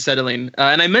deeply unsettling.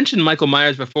 And I mentioned Michael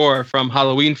Myers before from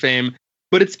Halloween fame,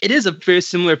 but it is a very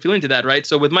similar feeling to that, right?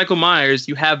 So with Michael Myers,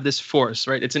 you have this force,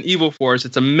 right? It's an evil force.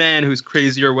 It's a man who's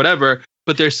crazy or whatever,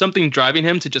 but there's something driving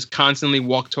him to just constantly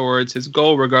walk towards his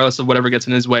goal, regardless of whatever gets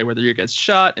in his way, whether he gets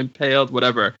shot, impaled,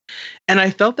 whatever. And I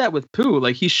felt that with Pooh.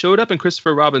 Like, he showed up in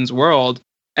Christopher Robin's world,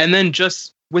 and then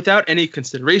just without any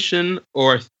consideration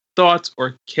or thoughts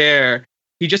or care,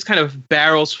 he just kind of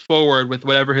barrels forward with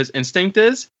whatever his instinct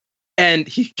is, and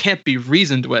he can't be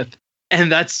reasoned with.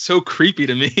 And that's so creepy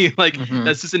to me. Like,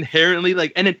 that's just inherently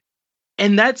like,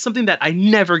 and that's something that I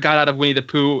never got out of Winnie the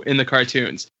Pooh in the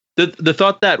cartoons. The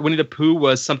thought that Winnie the Pooh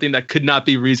was something that could not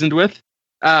be reasoned with,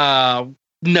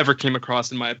 never came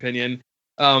across, in my opinion.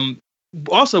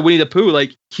 Also, Winnie the Pooh,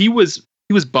 like, he was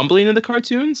bumbling in the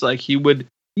cartoons. Like, he would,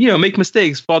 make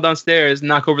mistakes, fall downstairs,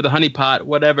 knock over the honey pot,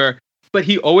 whatever. But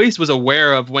he always was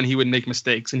aware of when he would make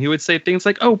mistakes, and he would say things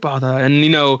like, "Oh, bother,"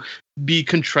 and be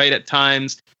contrite at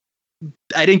times.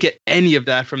 I didn't get any of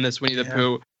that from this Winnie the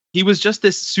Pooh. He was just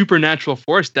this supernatural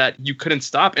force that you couldn't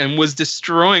stop and was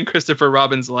destroying Christopher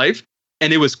Robin's life,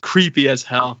 and it was creepy as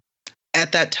hell.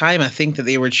 At that time, I think that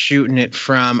they were shooting it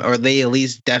from, or they at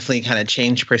least definitely kind of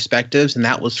changed perspectives, and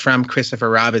that was from Christopher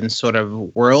Robin's sort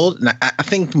of world. And I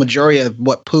think the majority of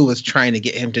what Pooh was trying to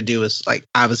get him to do is, like,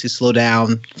 obviously slow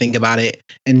down, think about it,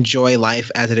 enjoy life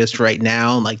as it is right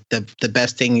now. Like, the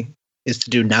best thing is to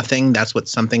do nothing. That's what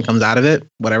something comes out of it,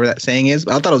 whatever that saying is.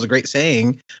 But I thought it was a great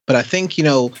saying. But I think,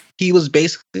 he was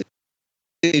basically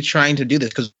trying to do this,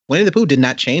 because Winnie the Pooh did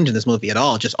not change in this movie at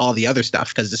all, just all the other stuff,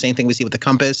 because the same thing we see with the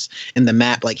compass and the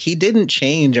map, like, he didn't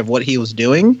change of what he was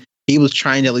doing. He was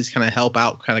trying to at least kind of help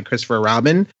out kind of Christopher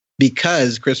Robin,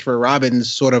 because Christopher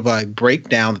Robin's sort of a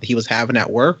breakdown that he was having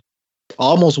at work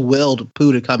almost willed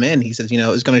Pooh to come in. He says,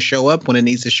 it's going to show up when it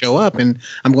needs to show up, and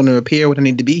I'm going to appear when I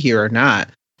need to be here or not.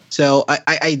 So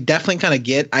I definitely kind of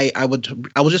get, I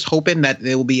was just hoping that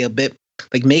there will be a bit,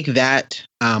 like, make that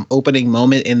opening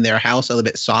moment in their house a little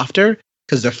bit softer,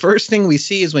 because the first thing we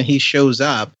see is when he shows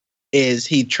up is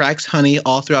he tracks Honey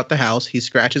all throughout the house. He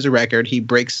scratches a record. He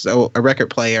breaks a record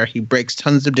player. He breaks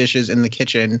tons of dishes in the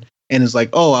kitchen and is like,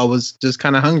 "Oh, I was just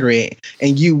kind of hungry."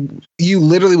 And you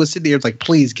literally would sit there like,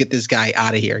 "Please get this guy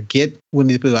out of here. Get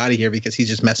Winnie the Pooh out of here, because he's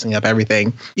just messing up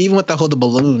everything." Even with the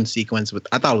balloon sequence,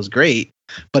 I thought it was great,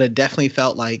 but it definitely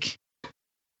felt like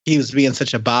he was being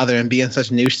such a bother and being such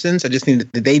a nuisance.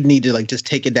 They need to, like, just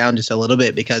take it down just a little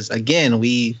bit, because again,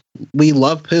 we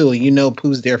love Pooh, and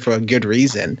Pooh's there for a good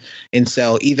reason. And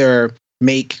so either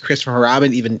make Christopher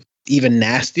Robin even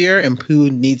nastier, and Pooh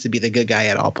needs to be the good guy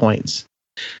at all points.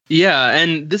 Yeah,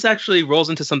 and this actually rolls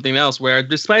into something else where,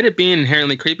 despite it being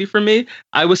inherently creepy for me,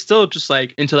 I was still just,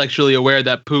 like, intellectually aware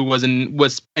that Pooh was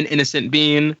an innocent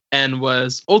being and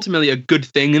was ultimately a good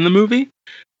thing in the movie.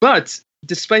 But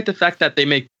despite the fact that they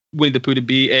make Winnie the Pooh to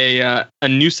be a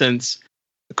nuisance,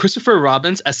 Christopher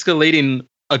Robin's escalating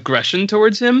aggression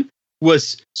towards him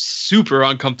was super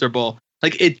uncomfortable.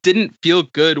 Like, it didn't feel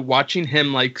good watching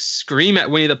him, like, scream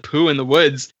at Winnie the Pooh in the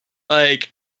woods. Like,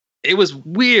 it was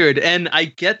weird. And I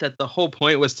get that the whole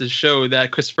point was to show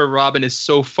that Christopher Robin is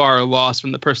so far lost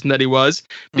from the person that he was,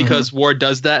 because war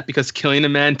does that, because killing a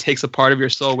man takes a part of your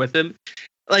soul with him.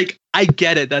 Like, I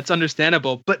get it. That's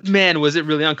understandable. But man, was it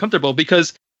really uncomfortable,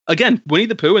 because again, Winnie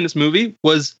the Pooh in this movie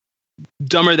was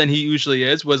dumber than he usually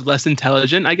is, was less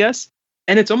intelligent, I guess.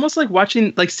 And it's almost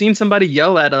like seeing somebody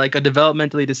yell at like a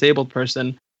developmentally disabled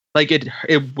person. Like it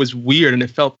was weird, and I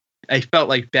felt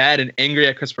like bad and angry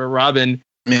at Christopher Robin.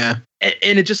 Yeah.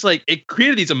 And it just like, it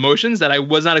created these emotions that I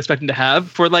was not expecting to have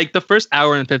for like the first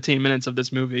hour and 15 minutes of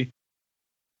this movie.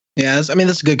 Yeah, I mean,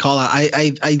 that's a good call out.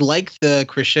 I like the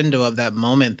crescendo of that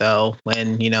moment, though,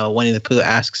 when, Winnie the Pooh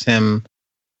asks him,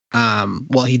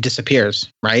 he disappears,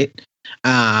 right?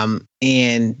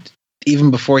 And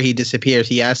even before he disappears,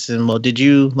 he asks him, well, did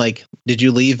you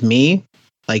leave me?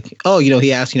 Like,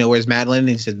 he asked, where's Madeline? And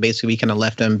he said, basically, we kind of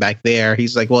left him back there.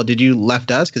 He's like, well, did you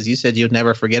left us? Because you said you'd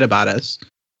never forget about us.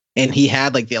 And he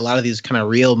had like a lot of these kind of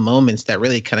real moments that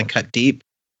really kind of cut deep.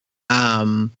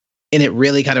 And it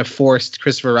really kind of forced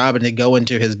Christopher Robin to go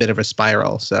into his bit of a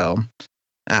spiral. So,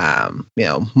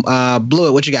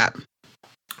 Blewett, what you got?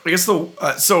 I guess so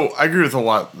I agree with a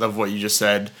lot of what you just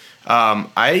said. Now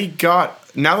that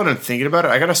I'm thinking about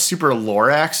it, I got a super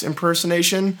Lorax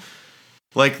impersonation.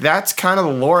 Like, that's kind of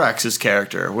the Lorax's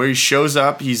character, where he shows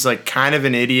up, he's like kind of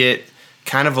an idiot,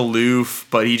 kind of aloof,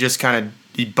 but he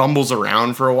bumbles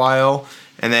around for a while,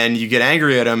 and then you get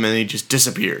angry at him and he just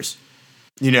disappears.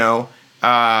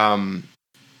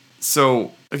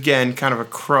 So again, kind of a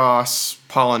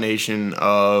cross-pollination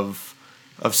of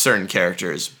certain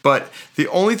characters. But the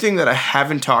only thing that I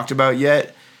haven't talked about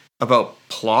yet about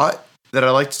plot that I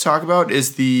like to talk about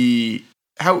is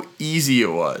how easy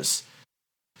it was.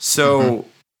 So,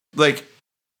 like,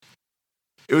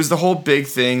 it was the whole big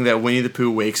thing that Winnie the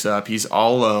Pooh wakes up, he's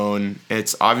all alone.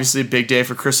 It's obviously a big day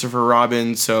for Christopher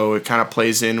Robin, so it kind of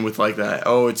plays in with like that,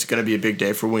 it's going to be a big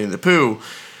day for Winnie the Pooh.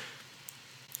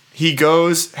 He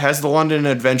goes, has the London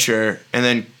adventure, and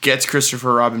then gets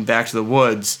Christopher Robin back to the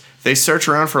woods. They search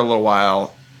around for a little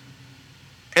while,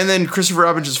 and then Christopher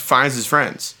Robin just finds his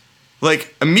friends.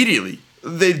 Like, immediately.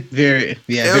 Very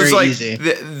like, easy.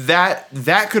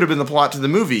 That could have been the plot to the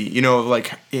movie, like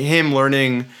him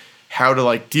learning how to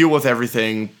like deal with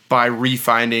everything by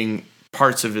refinding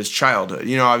parts of his childhood.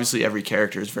 Obviously every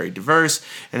character is very diverse,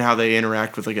 and how they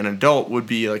interact with like an adult would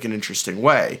be like an interesting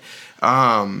way.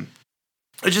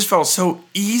 It just felt so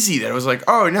easy that it was like,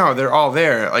 oh no, they're all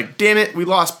there. Like, damn it, we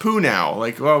lost Pooh now.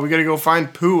 Like, well, we gotta go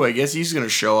find Pooh. I guess he's gonna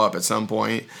show up at some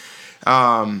point.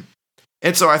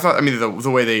 And so I thought,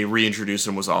 the way they reintroduced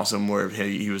him was awesome, where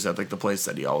he was at like the place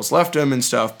that he always left him and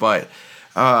stuff. But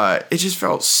it just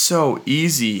felt so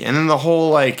easy. And then the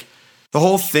whole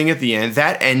thing at the end,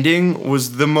 that ending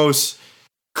was the most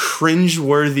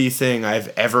cringe-worthy thing I've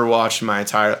ever watched in my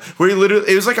entire life. Where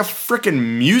it was like a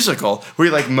freaking musical, where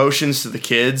he like motions to the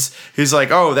kids. He's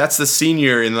like, oh, that's the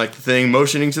senior in like the thing,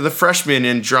 motioning to the freshman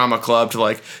in drama club to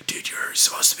like, dude, you're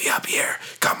supposed to be up here.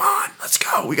 Come on, let's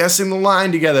go. We gotta sing the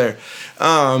line together.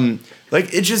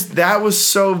 That was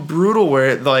so brutal,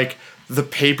 where it like the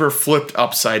paper flipped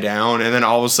upside down, and then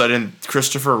all of a sudden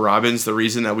Christopher Robin's the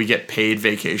reason that we get paid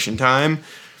vacation time.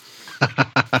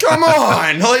 Come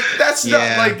on, like that's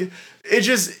not like it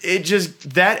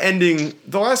just that ending.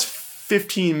 The last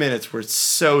 15 minutes were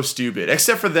so stupid,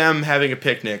 except for them having a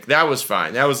picnic. That was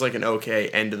fine. That was like an okay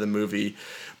end of the movie,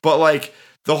 but like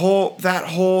that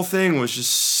whole thing was just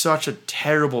such a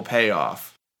terrible payoff.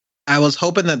 I was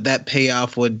hoping that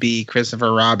payoff would be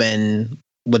Christopher Robin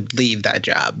would leave that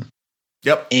job.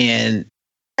 Yep. And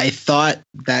I thought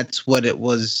that's what it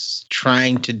was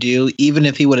trying to do, even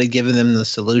if he would have given them the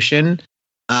solution,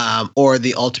 or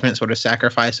the ultimate sort of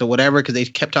sacrifice or whatever, because they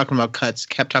kept talking about cuts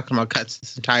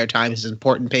this entire time, his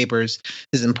important papers.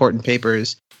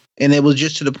 And it was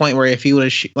just to the point where if he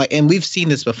would have, and we've seen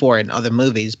this before in other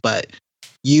movies, but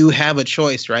you have a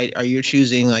choice, right? Are you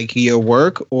choosing like your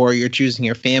work or you're choosing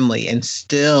your family? And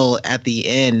still at the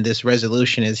end, this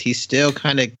resolution is he still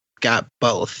kind of got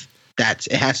both.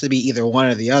 It has to be either one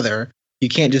or the other. You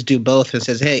can't just do both and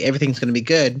says, hey, everything's going to be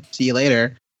good. See you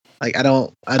later. Like, I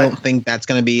don't think that's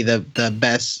going to be the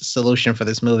best solution for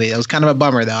this movie. It was kind of a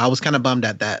bummer, though. I was kind of bummed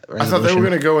at that resolution. I thought they were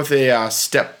going to go with a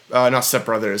not Step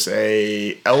Brothers,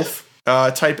 a Elf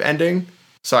type ending.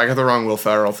 So I got the wrong Will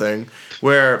Ferrell thing.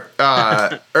 Where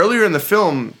earlier in the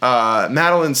film,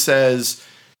 Madeline says,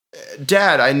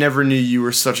 Dad, I never knew you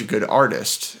were such a good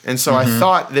artist. And so I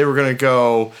thought they were going to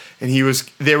go and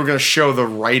they were going to show the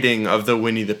writing of the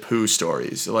Winnie the Pooh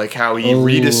stories, like how he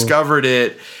rediscovered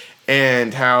it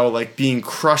and how like being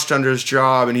crushed under his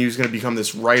job, and he was going to become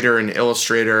this writer and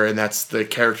illustrator, and that's the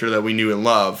character that we knew and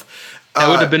love. That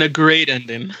would have been a great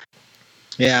ending.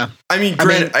 Yeah.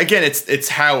 Granted, again, it's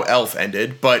how Elf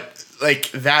ended, but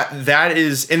like that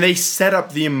is, and they set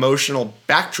up the emotional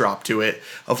backdrop to it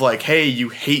of like, hey, you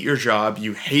hate your job,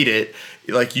 you hate it,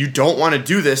 like you don't want to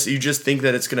do this, you just think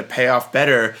that it's going to pay off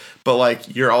better, but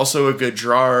like you're also a good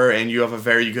drawer and you have a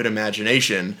very good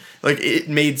imagination. Like it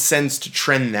made sense to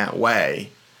trend that way.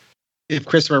 If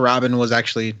Christopher Robin was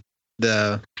actually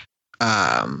the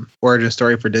origin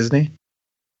story for Disney.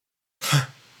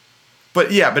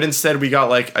 But instead we got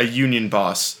like a union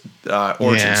boss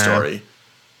origin story.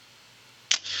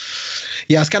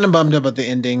 Yeah, I was kind of bummed about the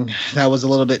ending. That was a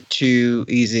little bit too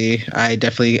easy. I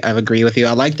agree with you.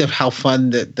 I liked how fun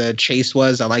the chase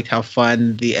was. I liked how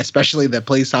fun especially the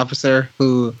police officer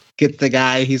who gets the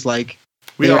guy. He's like,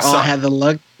 we all had the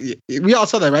look. We all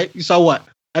saw that, right? You saw what?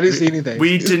 I didn't see anything.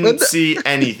 We didn't see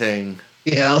anything.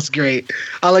 Yeah, that was great.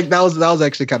 That was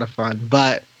actually kind of fun.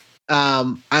 But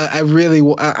I'm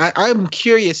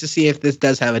curious to see if this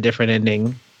does have a different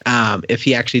ending. If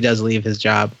he actually does leave his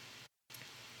job.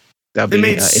 It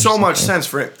made so much sense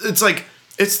for it. It's like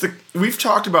we've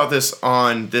talked about this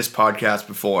on this podcast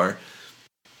before,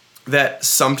 that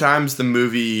sometimes the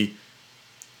movie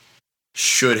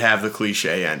should have the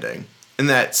cliche ending, and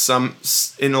that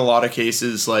in a lot of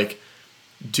cases, like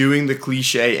doing the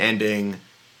cliche ending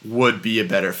would be a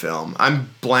better film. I'm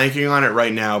blanking on it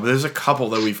right now, but there's a couple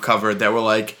that we've covered that were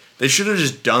like, they should have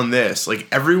just done this. Like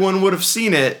everyone would have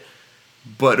seen it,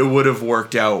 but it would have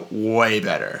worked out way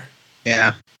better.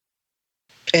 Yeah.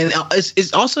 And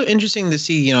it's also interesting to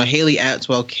see, Haley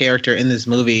Atwell character in this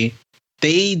movie.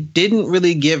 They didn't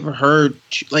really give her,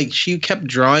 like, she kept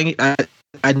drawing. I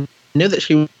knew that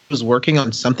she was working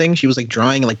on something. She was like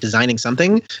drawing and like designing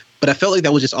something, but I felt like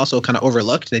that was just also kind of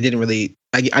overlooked. They didn't really.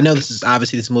 I know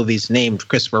this movie's named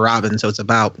Christopher Robin, so it's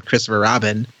about Christopher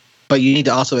Robin, but you need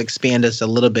to also expand us a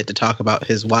little bit to talk about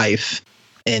his wife,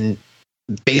 and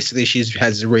basically she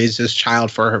has raised this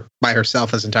child by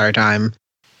herself this entire time.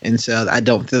 And so I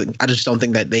just don't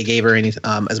think that they gave her any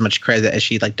as much credit as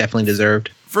she like definitely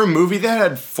deserved. For a movie that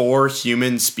had 4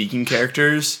 human speaking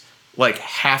characters, like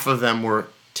half of them were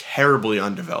terribly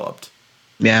undeveloped.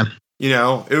 Yeah.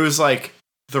 It was like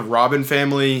the Robin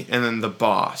family and then the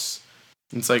boss.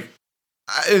 It's like,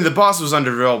 and the boss was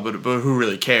undeveloped, but who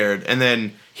really cared? And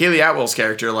then Haley Atwell's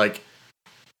character, like,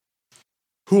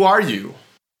 who are you?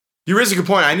 You raise a good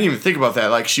point. I didn't even think about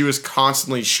that. Like, she was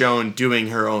constantly shown doing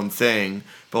her own thing.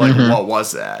 But like, what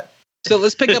was that? So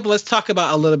let's talk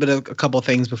about a little bit of a couple of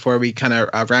things before we kind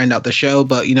of round out the show.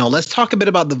 But, let's talk a bit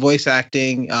about the voice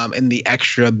acting and the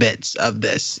extra bits of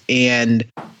this. And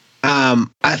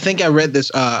I think I read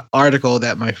this article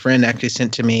that my friend actually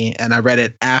sent to me, and I read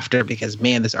it after because,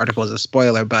 man, this article is a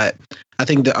spoiler. But I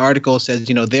think the article says,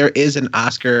 there is an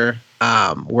Oscar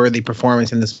worthy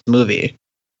performance in this movie.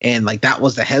 And like that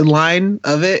was the headline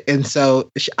of it, and so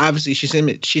she sent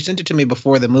it to me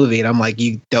before the movie, and I'm like,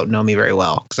 you don't know me very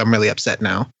well because I'm really upset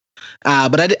now.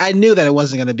 But I knew that it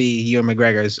wasn't going to be Ewan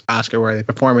McGregor's Oscar-worthy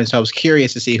performance, so I was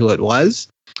curious to see who it was.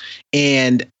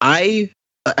 And I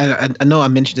know I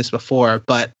mentioned this before,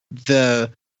 but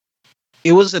it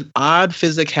was an odd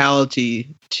physicality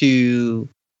to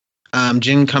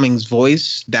Jim Cummings'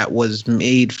 voice that was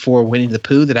made for Winnie the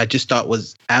Pooh that I just thought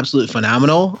was absolutely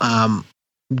phenomenal.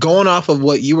 Going off of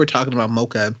what you were talking about,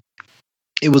 Mocha,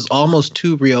 it was almost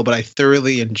too real, but I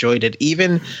thoroughly enjoyed it.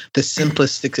 Even the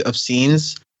simplistic of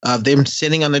scenes of them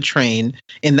sitting on the train,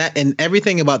 and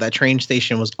everything about that train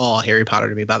station was all Harry Potter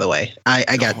to me, by the way.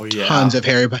 I got tons of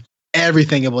Harry Potter.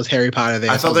 Everything was Harry Potter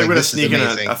there. I thought they were going to sneak in a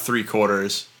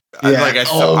 3/4.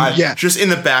 Yeah. Just in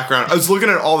the background. I was looking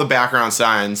at all the background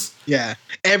signs. Yeah.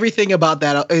 Everything about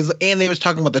that and they was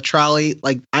talking about the trolley.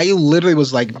 Like, I literally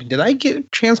was like, did I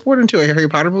get transported into a Harry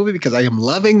Potter movie? Because I am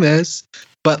loving this.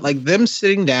 But like them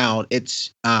sitting down,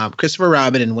 it's Christopher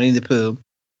Robin and Winnie the Pooh,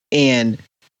 and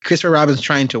Christopher Robin's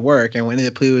trying to work, and Winnie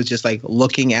the Pooh is just like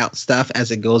looking out stuff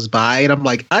as it goes by. And I'm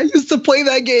like, I used to play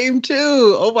that game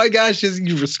too. Oh my gosh, just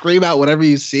you scream out whatever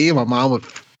you see. My mom would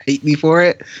hate me for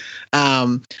it.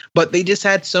 But they just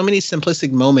had so many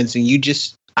simplistic moments, and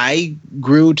I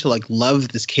grew to like love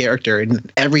this character.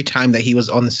 And every time that he was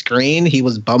on the screen, he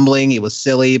was bumbling, he was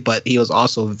silly, but he was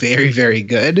also very, very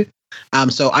good.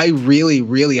 So I really,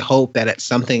 really hope that it's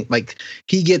something like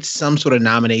he gets some sort of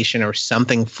nomination or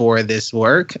something for this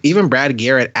work. Even Brad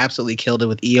Garrett absolutely killed it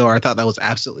with Eeyore. I thought that was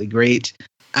absolutely great.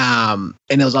 And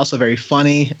it was also very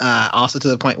funny, also to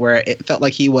the point where it felt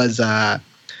like he was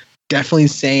definitely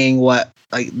saying what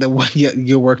like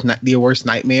your worst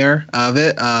nightmare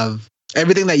of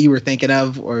everything that you were thinking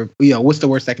of, or what's the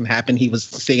worst that can happen. He was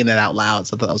saying that out loud,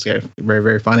 so I thought that was very, very,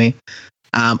 very funny.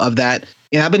 Of that,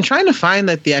 Yeah, I've been trying to find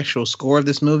like the actual score of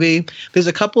this movie. There's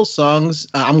a couple songs.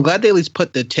 I'm glad they at least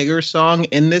put the Tigger song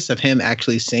in this of him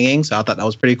actually singing. So I thought that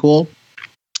was pretty cool.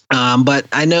 But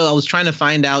I know I was trying to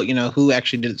find out, who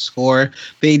actually did the score.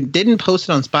 They didn't post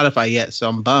it on Spotify yet, so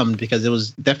I'm bummed because it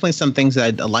was definitely some things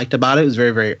that I liked about it. It was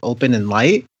very, very open and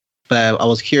light. But I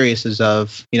was curious as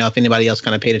of, if anybody else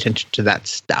kind of paid attention to that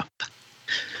stuff.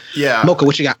 Yeah. Mocha,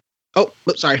 what you got? Oh,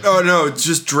 sorry. Oh, no,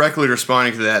 just directly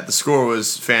responding to that. The score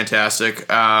was fantastic.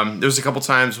 There was a couple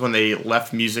times when they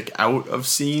left music out of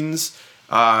scenes.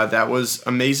 That was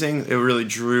amazing. It really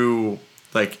drew,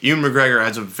 Ewan McGregor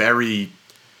has a very,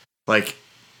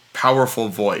 powerful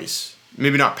voice.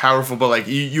 Maybe not powerful, but,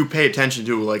 you pay attention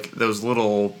to, those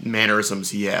little mannerisms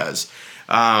he has.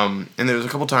 And there was a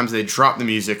couple times they dropped the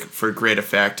music for great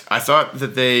effect. I thought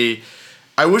that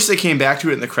I wish they came back to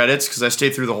it in the credits because I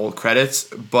stayed through the whole credits,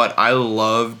 but I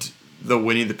loved the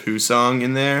Winnie the Pooh song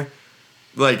in there.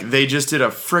 They just did a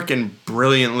freaking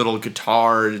brilliant little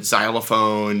guitar,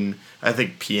 xylophone, I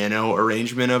think piano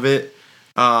arrangement of it.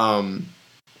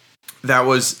 It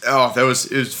was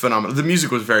phenomenal. The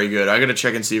music was very good. I got to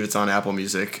check and see if it's on Apple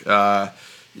Music.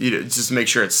 Just to make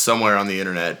sure it's somewhere on the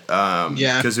internet.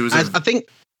 Because it was. I think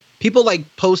people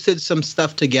posted some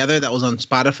stuff together that was on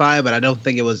Spotify, but I don't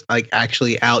think it was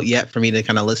actually out yet for me to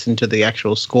kind of listen to the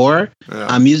actual score.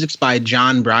 Yeah. Music's by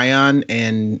John Bryan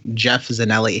and Jeff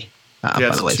Zanelli.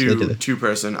 It's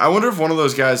two-person. I wonder if one of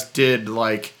those guys did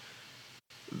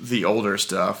the older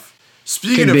stuff.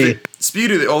 Speaking of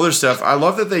the older stuff, I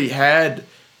love that they had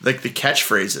the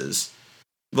catchphrases.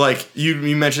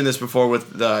 You mentioned this before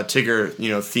with the Tigger,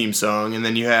 theme song, and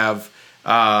then you have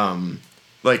all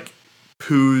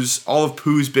of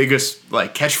Pooh's biggest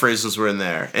catchphrases were in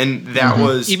there, and that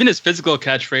was even his physical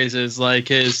catchphrases, like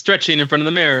his stretching in front of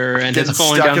the mirror and his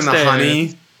falling stuck downstairs. In the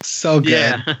honey. So good.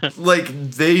 Yeah.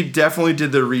 They definitely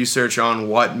did the research on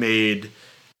what made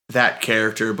that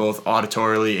character both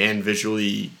auditorily and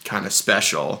visually kind of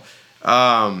special.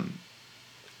 One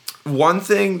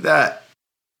thing that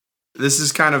this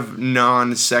is kind of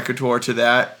non sequitur to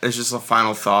that is just a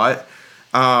final thought.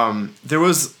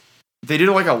 They did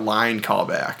a line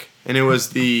callback, and it was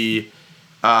the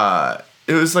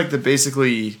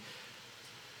basically,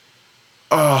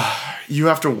 you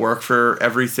have to work for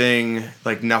everything,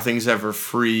 nothing's ever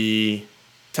free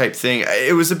type thing.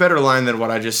 It was a better line than what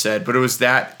I just said, but it was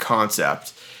that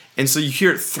concept. And so you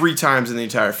hear it 3 times in the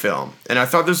entire film. And I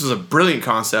thought this was a brilliant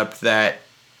concept that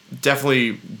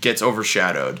definitely gets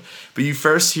overshadowed. But you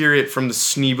first hear it from the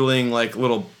sneebling,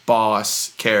 little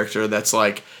boss character that's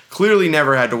clearly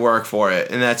never had to work for it.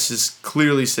 And that's just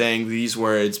clearly saying these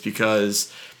words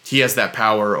because he has that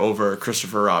power over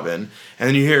Christopher Robin. And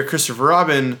then you hear Christopher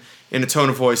Robin in a tone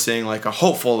of voice saying a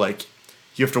hopeful,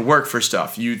 you have to work for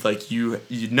stuff. You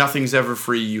nothing's ever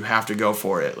free. You have to go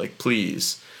for it.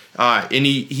 Please. And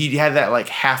he had that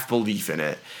half belief in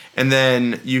it. And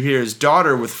then you hear his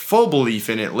daughter with full belief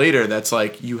in it later. That's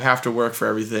you have to work for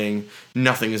everything.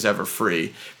 Nothing is ever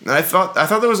free. And I thought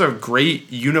that was a great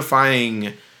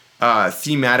unifying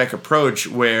thematic approach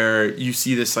where you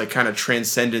see this kind of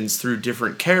transcendence through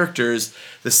different characters.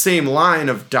 The same line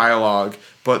of dialogue,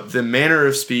 but the manner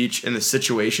of speech and the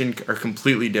situation are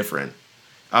completely different.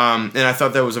 And I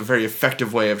thought that was a very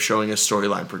effective way of showing a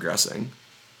storyline progressing.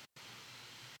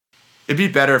 It'd be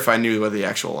better if I knew what the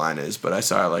actual line is, but I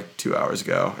saw it 2 hours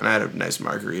ago, and I had a nice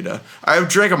margarita. I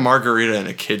drank a margarita in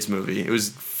a kid's movie. It was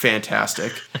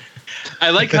fantastic. I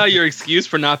like how your excuse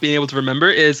for not being able to remember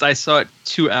is I saw it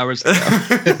 2 hours ago.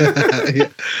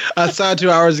 I saw it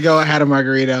 2 hours ago. I had a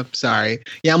margarita. Sorry.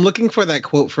 Yeah, I'm looking for that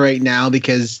quote for right now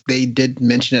because they did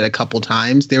mention it a couple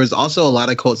times. There was also a lot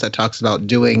of quotes that talks about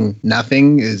doing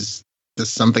nothing is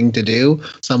just something to do.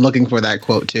 So I'm looking for that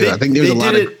quote too. I think there's a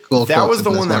lot of cool quotes. That was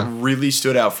the one that really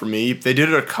stood out for me. They did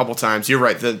it a couple times. You're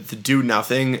right. The do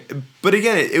nothing. But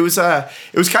again, it was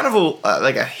kind of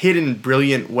a hidden,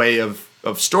 brilliant way of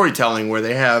storytelling where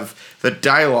they have the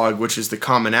dialogue, which is the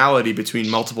commonality between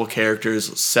multiple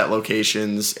characters, set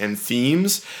locations, and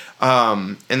themes,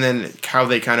 and then how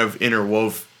they kind of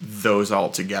interwove those all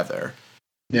together.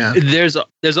 Yeah,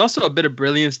 there's also a bit of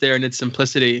brilliance there in its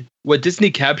simplicity. What Disney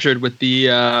captured with the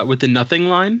nothing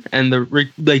line and the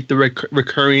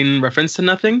recurring reference to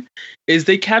nothing is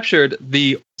they captured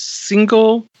the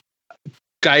single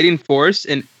guiding force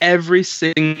in every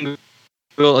single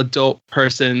adult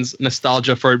person's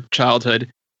nostalgia for childhood.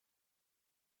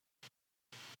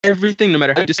 Everything, no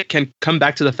matter how, just can come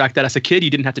back to the fact that as a kid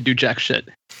you didn't have to do jack shit.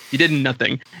 You did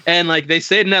nothing. And they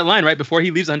say it in that line right before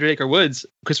he leaves 100 Acre Woods.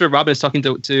 Christopher Robin is talking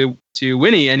to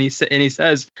Winnie, and he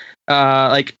says,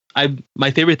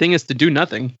 my favorite thing is to do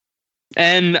nothing.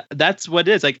 And that's what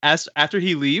it is. Like after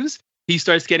he leaves, he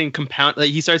starts getting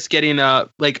he starts getting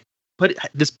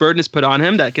this burden is put on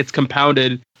him that gets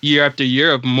compounded year after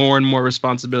year of more and more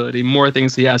responsibility, more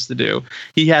things he has to do.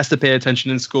 He has to pay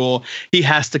attention in school. He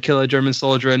has to kill a German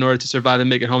soldier in order to survive and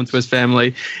make it home to his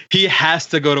family. He has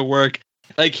to go to work.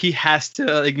 Like, he has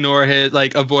to ignore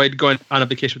avoid going on a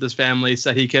vacation with his family so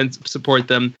that he can support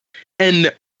them.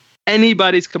 And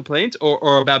anybody's complaint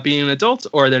or about being an adult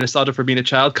or their nostalgia for being a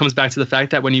child comes back to the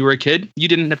fact that when you were a kid, you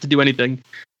didn't have to do anything.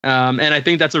 And I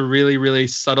think that's a really, really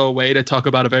subtle way to talk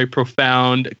about a very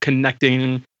profound,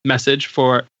 connecting message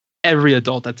for every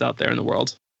adult that's out there in the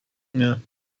world. Yeah.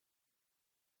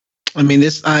 I mean,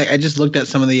 I just looked at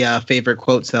some of the favorite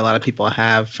quotes that a lot of people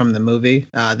have from the movie.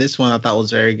 This one I thought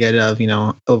was very good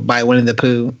by Winnie the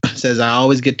Pooh. It says, "I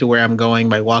always get to where I'm going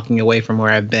by walking away from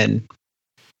where I've been."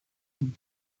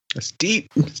 It's deep.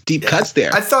 It's deep cuts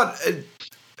there. I thought,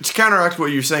 to counteract what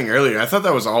you were saying earlier, I thought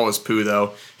that was always Pooh,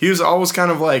 though. He was always kind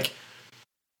of like...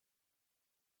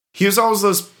 He was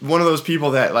always one of those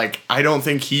people that, like, I don't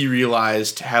think he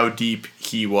realized how deep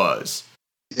he was.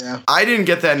 Yeah. I didn't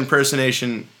get that impression,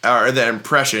 that,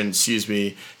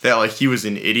 like, he was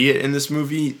an idiot in this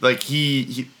movie. Like,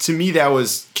 he to me, that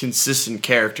was consistent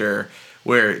character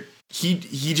where he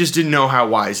just didn't know how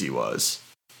wise he was.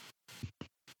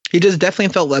 He just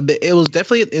definitely felt a bit. It was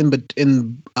definitely in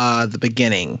the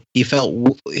beginning. He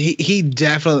felt he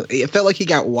definitely. It felt like he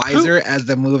got wiser as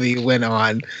the movie went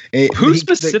on.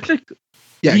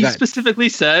 Specifically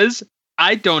says,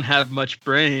 "I don't have much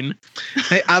brain."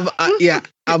 I'm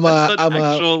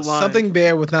a something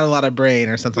bear with not a lot of brain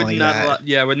or something like that.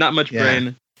 With not much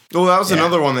brain. Well, that was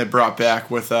another one they brought back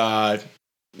with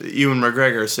Ewan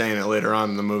McGregor saying it later on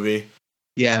in the movie.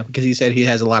 Yeah, because he said he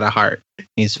has a lot of heart.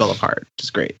 He's full of heart, which is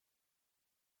great.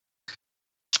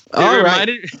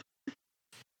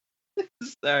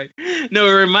 Sorry. No,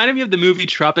 it reminded me of the movie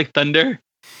Tropic Thunder.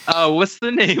 What's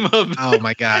the name of? Oh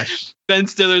my gosh. Ben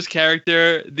Stiller's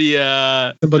character,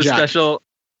 the special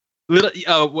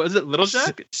little. Was it Little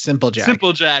Jack? Simple Jack.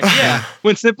 Simple Jack. Yeah.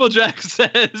 When Simple Jack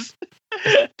says,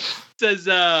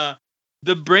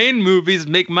 the brain movies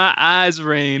make my eyes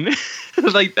rain.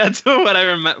 Like, that's what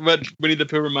what Winnie the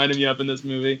Pooh reminded me of in this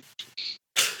movie.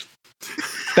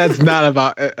 That's not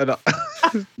about it at all.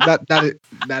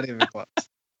 not even close.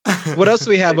 What else do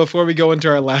we have before we go into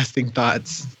our lasting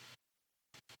thoughts?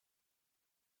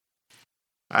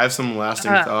 I have some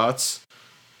lasting thoughts.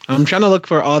 I'm trying to look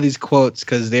for all these quotes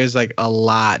because there's like a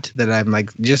lot that I'm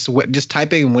like just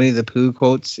typing Winnie the Pooh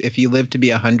quotes. If you live to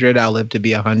be 100, I'll live to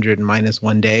be 100 minus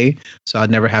one day, so I'd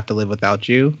never have to live without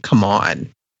you. Come on,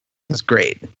 that's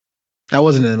great. That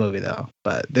wasn't in the movie though,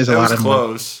 but there's a lot of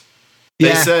close.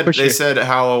 They said,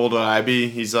 "How old would I be?"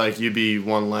 He's like, "You'd be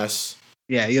one less."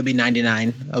 Yeah, you'll be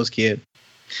 99. That was cute.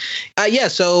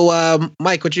 So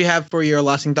Mike, what do you have for your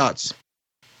lasting thoughts?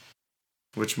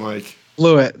 Which Mike?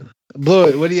 Blew it.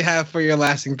 What do you have for your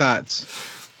lasting thoughts?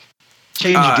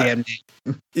 Change your damn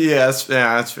name. Yeah,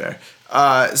 that's fair.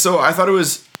 So I thought it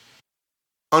was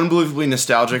unbelievably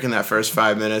nostalgic in that first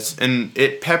 5 minutes, and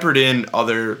it peppered in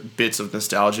other bits of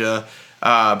nostalgia.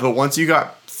 But once you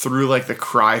got through like the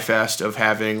cry fest of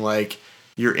having like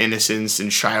your innocence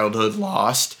and childhood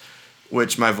lost,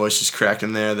 which my voice just cracked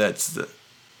in there,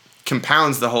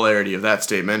 compounds the hilarity of that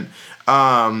statement.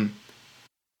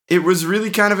 It was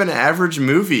really kind of an average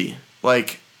movie.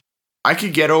 Like, I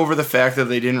could get over the fact that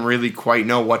they didn't really quite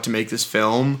know what to make this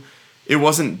film. It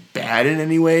wasn't bad in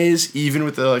any ways, even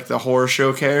with the horror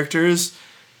show characters.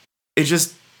 It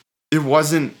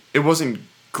wasn't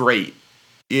great.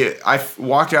 I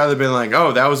walked out of there being like,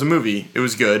 oh, that was a movie. It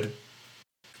was good.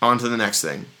 On to the next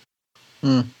thing.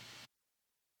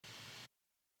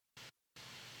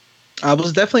 I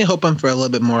was definitely hoping for a little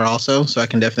bit more also, so I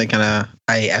can definitely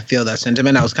I feel that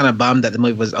sentiment. I was kind of bummed that the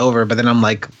movie was over, but then I'm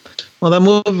like, well, the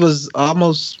movie was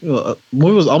almost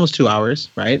 2 hours,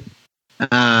 right?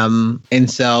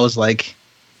 And so I was like,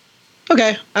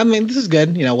 okay, I mean, this is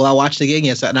good. Will I watch it again?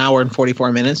 Yes, an hour and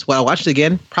 44 minutes. Will I watch it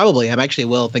again? Probably. I'm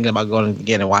actually thinking about going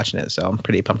again and watching it, so I'm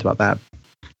pretty pumped about that.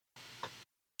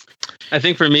 I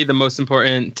think for me, the most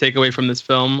important takeaway from this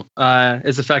film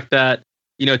is the fact that,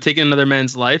 taking another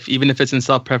man's life, even if it's in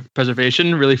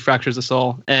self-preservation, really fractures the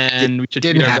soul, and we should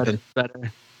treat our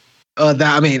better. I'm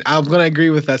going to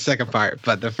agree with that second part,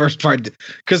 but the first part,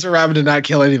 Christopher Robin did not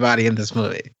kill anybody in this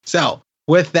movie. So,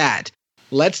 with that,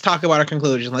 let's talk about our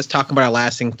conclusion. Let's talk about our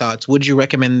lasting thoughts. Would you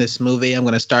recommend this movie? I'm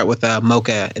going to start with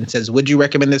Mocha and says, would you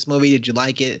recommend this movie? Did you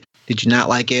like it? Did you not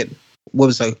like it? What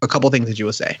was a couple things that you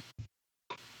would say?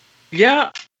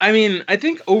 Yeah, I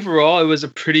think overall it was a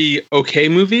pretty okay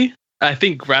movie. I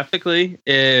think graphically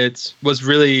it was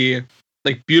really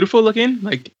like beautiful looking.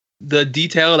 Like the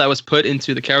detail that was put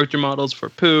into the character models for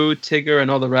Pooh, Tigger,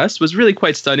 and all the rest was really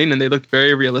quite stunning, and they looked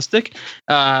very realistic,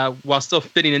 while still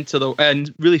fitting into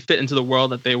and really fit into the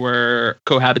world that they were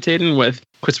cohabitating with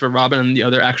Christopher Robin and the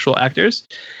other actual actors.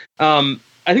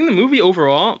 I think the movie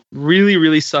overall really,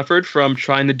 really suffered from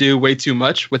trying to do way too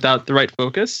much without the right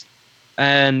focus.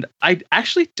 And I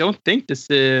actually don't think this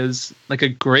is like a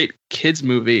great kids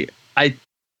movie.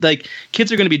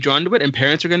 Kids are going to be drawn to it, and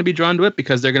parents are going to be drawn to it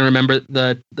because they're going to remember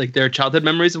their childhood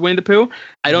memories of Winnie the Pooh.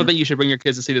 I don't think you should bring your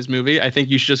kids to see this movie. I think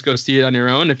you should just go see it on your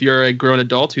own. If you're a grown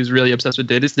adult who's really obsessed with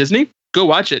Disney, go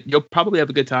watch it. You'll probably have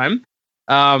a good time.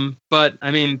 But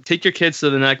I mean, take your kids to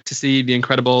the neck to see The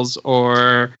Incredibles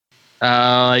or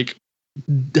like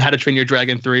How to Train Your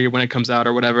Dragon 3 when it comes out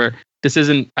or whatever.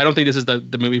 I don't think this is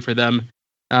the movie for them.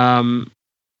 I'm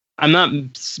not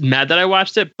mad that I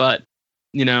watched it, but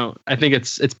I think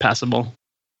it's passable.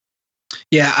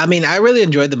 Yeah, I mean, I really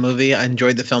enjoyed the movie. I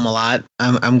enjoyed the film a lot.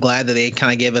 I'm glad that they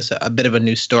kind of gave us a bit of a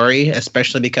new story,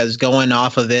 especially because going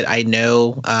off of it, I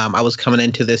know I was coming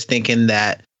into this thinking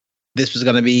that this was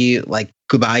going to be like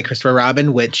Goodbye, Christopher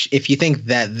Robin, which if you think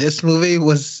that this movie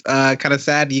was kind of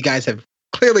sad, you guys have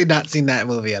clearly not seen that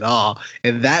movie at all.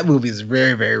 And that movie is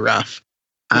very, very rough.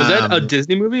 Was that a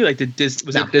Disney movie? Like, it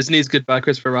Disney's Goodbye,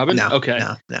 Christopher Robin? No. Okay.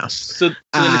 No. So then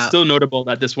it's still notable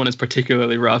that this one is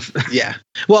particularly rough. Yeah.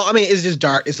 Well, I mean, it's just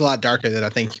dark. It's a lot darker than I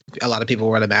think a lot of people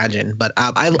would imagine. But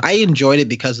I enjoyed it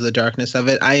because of the darkness of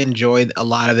it. I enjoyed a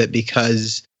lot of it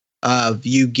because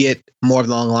you get more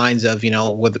along the lines of,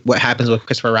 with what happens when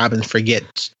Christopher Robin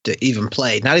forgets to even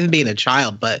play, not even being a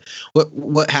child, but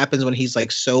what happens when he's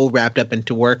like so wrapped up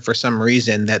into work for some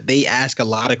reason that they ask a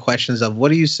lot of questions of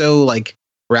what are you so like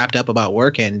wrapped up about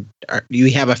work, and you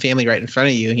have a family right in front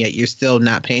of you, and yet you're still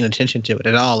not paying attention to it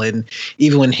at all. And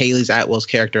even when Haley Atwell's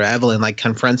character Evelyn like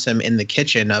confronts him in the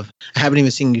kitchen of, I haven't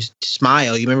even seen you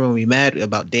smile. You remember when we met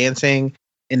about dancing,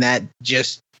 and that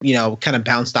just kind of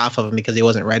bounced off of him because he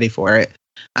wasn't ready for it.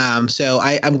 So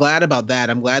I'm glad about that.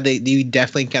 I'm glad that you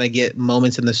definitely kind of get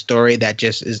moments in the story that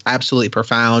just is absolutely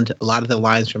profound. A lot of the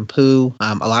lines from Pooh,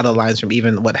 a lot of the lines from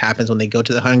even what happens when they go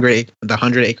to the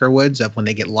 100-acre woods of when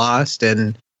they get lost,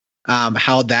 and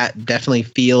how that definitely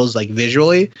feels like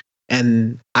visually.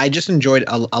 And I just enjoyed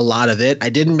a lot of it. I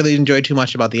didn't really enjoy too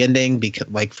much about the ending because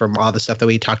like from all the stuff that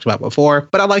we talked about before,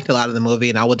 but I liked a lot of the movie.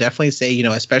 And I will definitely say,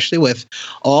 especially with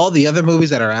all the other movies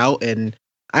that are out, and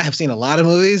I have seen a lot of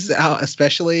movies out,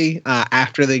 especially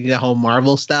after the whole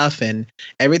Marvel stuff, and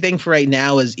everything for right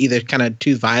now is either kind of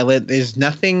too violent. There's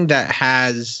nothing that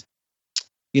has,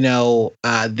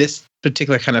 this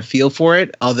particular kind of feel for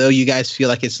it. Although you guys feel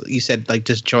like you said like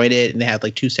disjointed and they have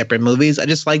like two separate movies. I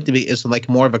just like it's like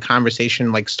more of a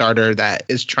conversation like starter that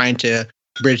is trying to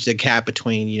bridge the gap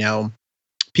between,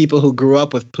 people who grew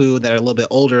up with Pooh that are a little bit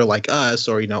older like us,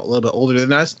 or, a little bit older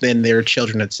than us, than their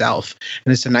children itself.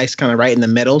 And it's a nice kind of right in the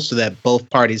middle so that both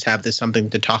parties have this something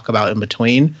to talk about in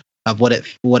between of what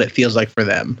it feels like for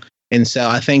them. And so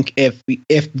I think if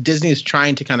Disney is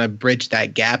trying to kind of bridge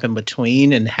that gap in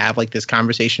between and have like this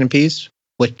conversation piece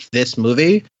with this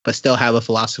movie, but still have a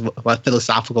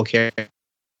philosophical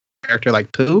character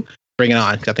like Pooh, bring it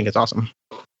on, because I think it's awesome.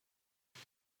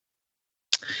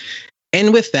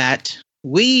 And with that,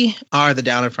 we are the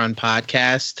Down in Front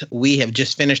podcast. We have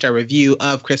just finished our review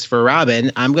of Christopher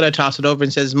Robin. I'm going to toss it over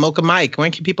and says, Mocha Mike,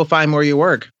 where can people find more of your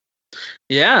work?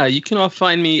 Yeah, you can all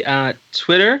find me at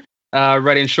Twitter,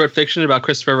 writing short fiction about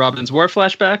Christopher Robin's war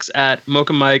flashbacks at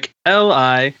Mocha Mike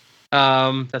Li.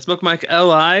 That's Mocha Mike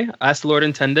Li, as the Lord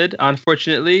intended.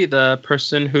 Unfortunately, the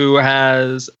person who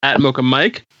has at Mocha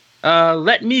Mike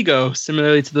let me go,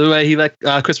 similarly to the way he let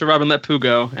Christopher Robin let Pooh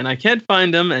go, and I can't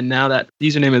find him, and now that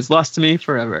username is lost to me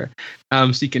forever.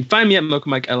 So you can find me at Mocha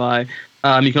Mike Li.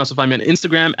 You can also find me on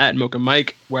Instagram at Mocha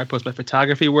Mike, where I post my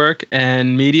photography work,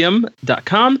 and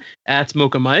medium.com at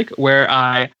Mocha Mike, where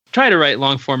I try to write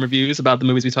long-form reviews about the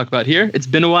movies we talk about here. It's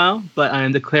been a while, but I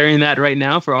am declaring that right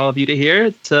now for all of you to hear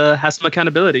to have some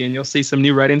accountability, and you'll see some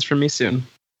new writings from me soon.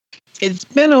 It's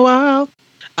been a while.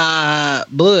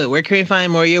 Blue, where can we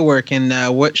find more of your work,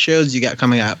 and what shows you got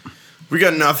coming up? We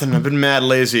got nothing. I've been mad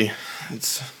lazy.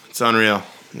 It's unreal.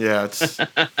 Yeah, it's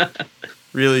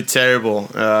really terrible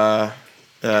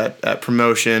at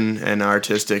promotion and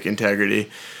artistic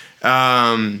integrity.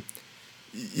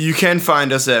 You can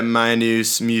find us at My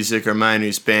News Music or My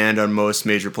News Band on most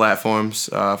major platforms.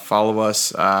 Follow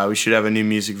us. We should have a new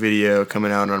music video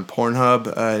coming out on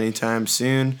Pornhub anytime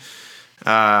soon.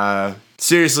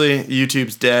 Seriously,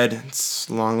 YouTube's dead. It's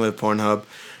long live Pornhub.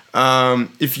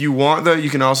 If you want, though,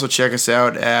 you can also check us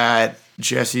out at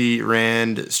Jesse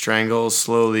Rand Strangles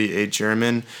Slowly a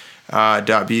German.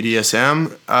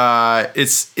 .bdsm.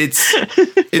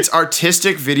 It's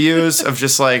artistic videos of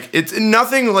just like, it's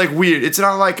nothing like weird. It's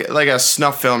not like a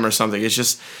snuff film or something. It's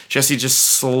just Jesse just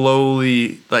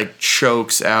slowly like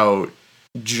chokes out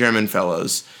German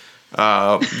fellows.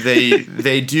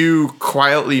 They do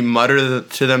quietly mutter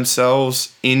to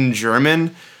themselves in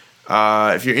German.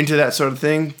 If you're into that sort of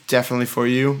thing, definitely for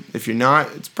you. If you're not,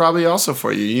 it's probably also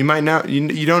for you. You might not,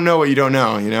 you don't know what you don't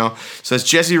know, you know? So it's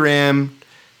Jesse Ram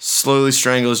slowly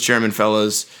strangles German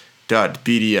fellas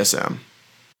 .bdsm.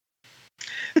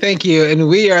 Thank you. And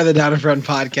we are the Down in Front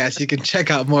Podcast. You can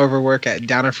check out more of our work at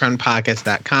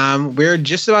downinfrontpodcast.com. We're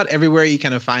just about everywhere you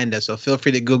can find us. So feel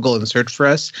free to Google and search for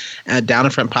us at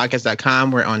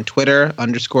downinfrontpodcast.com. We're on Twitter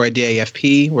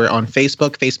 _DAFP. We're on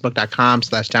Facebook,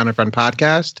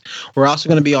 facebook.com/downinfrontpodcast. We're also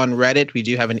going to be on Reddit. We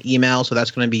do have an email. So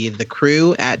that's going to be the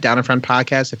crew at Down in Front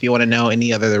Podcast. If you want to know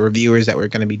any other reviewers that we're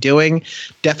going to be doing,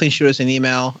 definitely shoot us an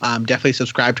email. Definitely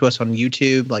subscribe to us on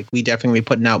YouTube. Like, we definitely be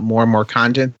putting out more and more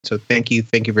content. So thank you.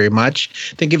 Thank you very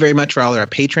much. Thank you very much for all our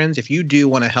patrons. If you do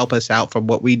want to help us out from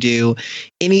what we do,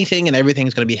 anything and everything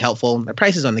is going to be helpful. The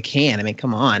price is on the can. I mean,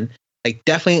 come on. Like,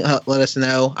 definitely let us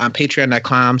know on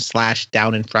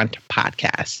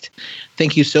patreon.com/downinfrontpodcast.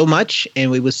 Thank you so much. And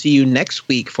we will see you next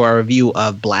week for our review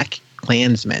of Black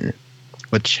Klansman,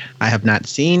 which I have not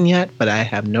seen yet, but I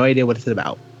have no idea what it's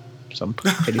about. So I'm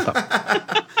pretty pumped.